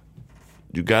have it,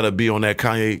 you got to be on that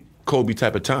Kanye, Kobe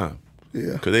type of time.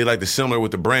 Yeah. Because they like to similar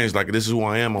with the brands. Like, this is who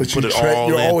I am. I'm But put it all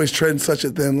you're in. always treading such a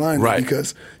thin line, Right.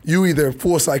 Because you either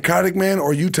full psychotic man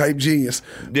or you type genius.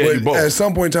 Yeah, but you both. at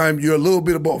some point in time, you're a little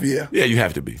bit of both. Yeah. Yeah, you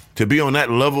have to be. To be on that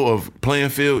level of playing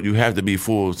field, you have to be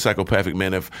full psychopathic,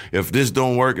 man. If this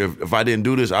don't work, if I didn't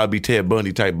do this, I'd be Ted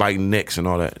Bundy type biting necks and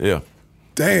all that. Yeah.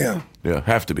 Damn. Yeah,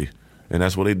 have to be. And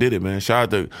that's what they did it, man.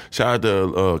 Shout out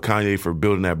to Kanye for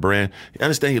building that brand. I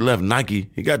understand he left Nike.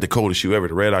 He got the coldest shoe ever.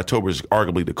 The Red October is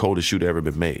arguably the coldest shoe that ever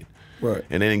been made. Right.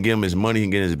 And they didn't give him his money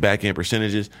and get his back end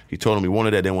percentages. He told him he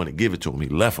wanted that. They wanted to give it to him. He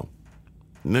left him.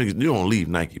 Niggas, you don't leave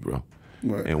Nike, bro.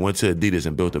 Right. And went to Adidas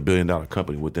and built $1 billion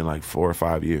company within like 4 or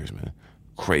 5 years, man.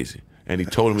 Crazy. And he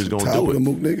told him he was going to do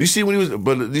it. You see when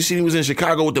he was in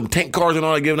Chicago with them tank cars and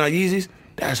all that, giving out Yeezys?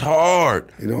 That's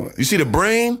hard. You see the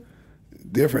brain?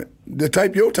 Different.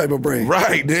 Your type of brain.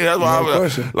 Right. That's why No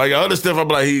question. Like other stuff, I'm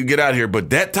like, he get out of here. But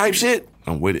that type shit,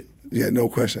 I'm with it. Yeah, no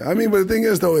question. I mean, but the thing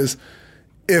is, though, is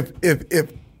if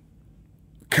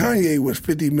Kanye was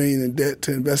 $50 million in debt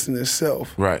to invest in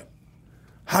himself, right?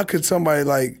 How could somebody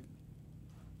like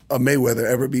a Mayweather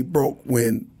ever be broke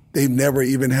when they've never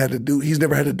even had to do? He's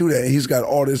never had to do that, and he's got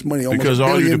all this money, almost $1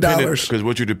 billion. Because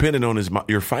what you're dependent on is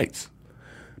your fights.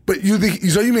 But you think?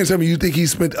 So you mean to tell me you think he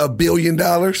spent $1 billion?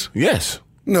 Yes.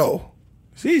 No.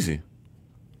 It's easy.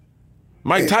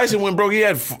 Mike Tyson went broke. He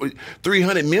had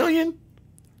 $300 million.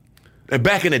 And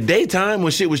back in the daytime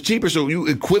when shit was cheaper, so you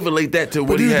equivalate that to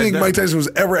what he had. But do you think Mike Tyson was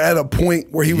ever at a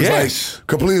point where he was like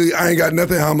completely, I ain't got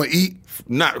nothing, how I'm going to eat?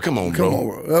 Come on,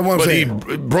 bro. That's what I'm saying.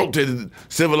 He broke to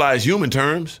civilized human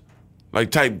terms.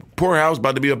 Like type poorhouse,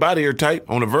 about to be up out of here type,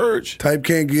 on the verge. Type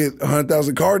can't get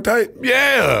 100,000 card type?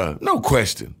 Yeah, no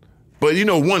question. But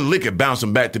one lick could bounce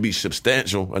him back to be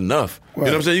substantial enough. Right. You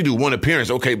know what I'm saying? You do one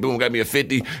appearance, okay, boom, got me a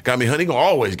 50, got me 100, you gonna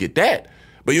always get that.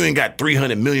 But you ain't got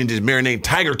 300 million just marinating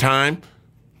tiger time.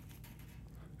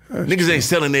 Niggas ain't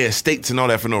selling their estates and all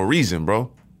that for no reason, bro.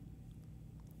 Know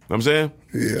what I'm saying?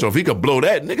 Yeah. So if he could blow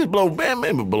that, niggas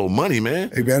blow money,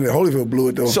 man. Hey, man, Holyfield blew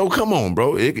it, though. So come on,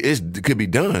 bro. It could be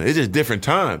done. It's just different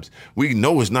times. We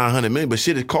know it's 900 million, but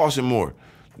shit is costing more.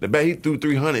 The bet he threw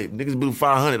 300, niggas blew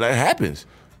 500. That happens.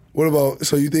 What about,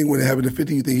 so you think when it happened to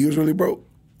 50, you think he was really broke?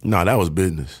 No, that was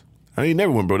business. He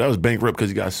never went broke. That was bankrupt because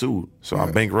he got sued. So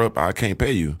I bankrupt, I can't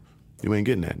pay you. You ain't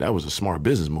getting that. That was a smart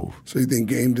business move. So you think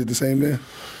Game did the same then?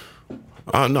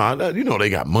 No, they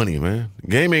got money, man.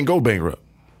 Game ain't go bankrupt.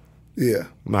 Yeah.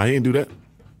 Nah, he didn't do that.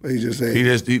 He just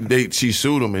said she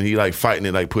sued him and he like fighting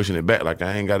it, like pushing it back, like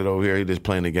I ain't got it over here. He just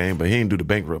playing the game, but he ain't do the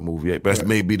bankrupt move yet. But that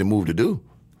may be the move to do.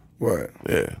 Right.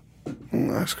 Yeah.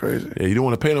 That's crazy. Yeah, you don't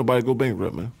want to pay nobody to go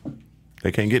bankrupt, man.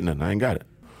 They can't get nothing. I ain't got it.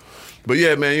 But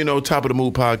yeah, man, Top of the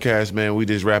Move podcast, man, we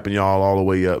just wrapping y'all all the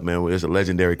way up, man. It's a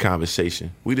legendary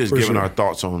conversation. We just giving our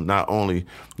thoughts on not only,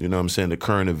 the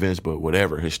current events, but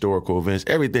whatever, historical events,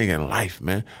 everything in life,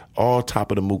 man. All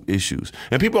Top of the Mook issues.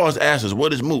 And people always ask us,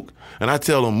 what is Mook? And I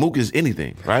tell them, Mook is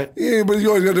anything, right? Yeah, but you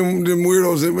always got them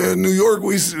weirdos that, man, New York,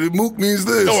 Mook means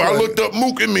this. No, I looked up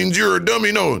Mook, it means you're a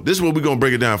dummy. No, this is what we're going to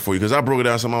break it down for you, because I broke it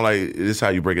down, so I'm like, this is how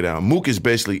you break it down. Mook is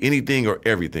basically anything or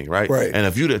everything, right? Right. And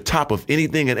if you're the top of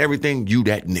anything and everything, you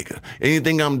that nigga.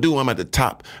 Anything I'm doing, I'm at the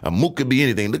top. A Mook could be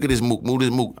anything. Look at this Mook, this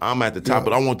Mook. I'm at the top,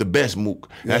 but I want the best Mook.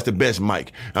 That's the best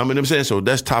mic. I mean, what I'm saying? So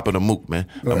that's top of the Mook, man.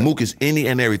 Right. A Mook is any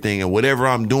and everything, and whatever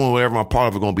I'm doing, whatever I'm part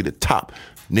of, is going to be the top,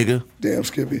 nigga. Damn,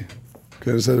 Skippy.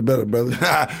 Could have said it better, brother.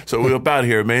 So we up out of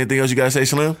here, man. Anything else you got to say,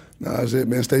 Slim? Nah, that's it,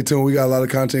 man. Stay tuned. We got a lot of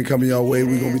content coming y'all way.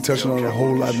 We're going to be touching on a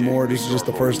whole lot more. This is just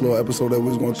the first little episode that we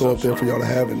was going to throw up there for y'all to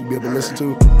have and be able to listen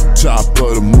to. Top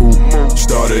of the Move,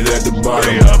 started at the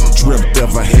bottom. Dreamt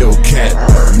of a Hellcat,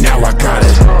 now I got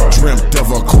it. Dreamt of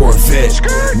a Corvette,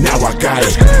 now I got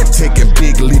it. Taking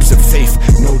big leaps of faith,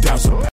 no doubts about it.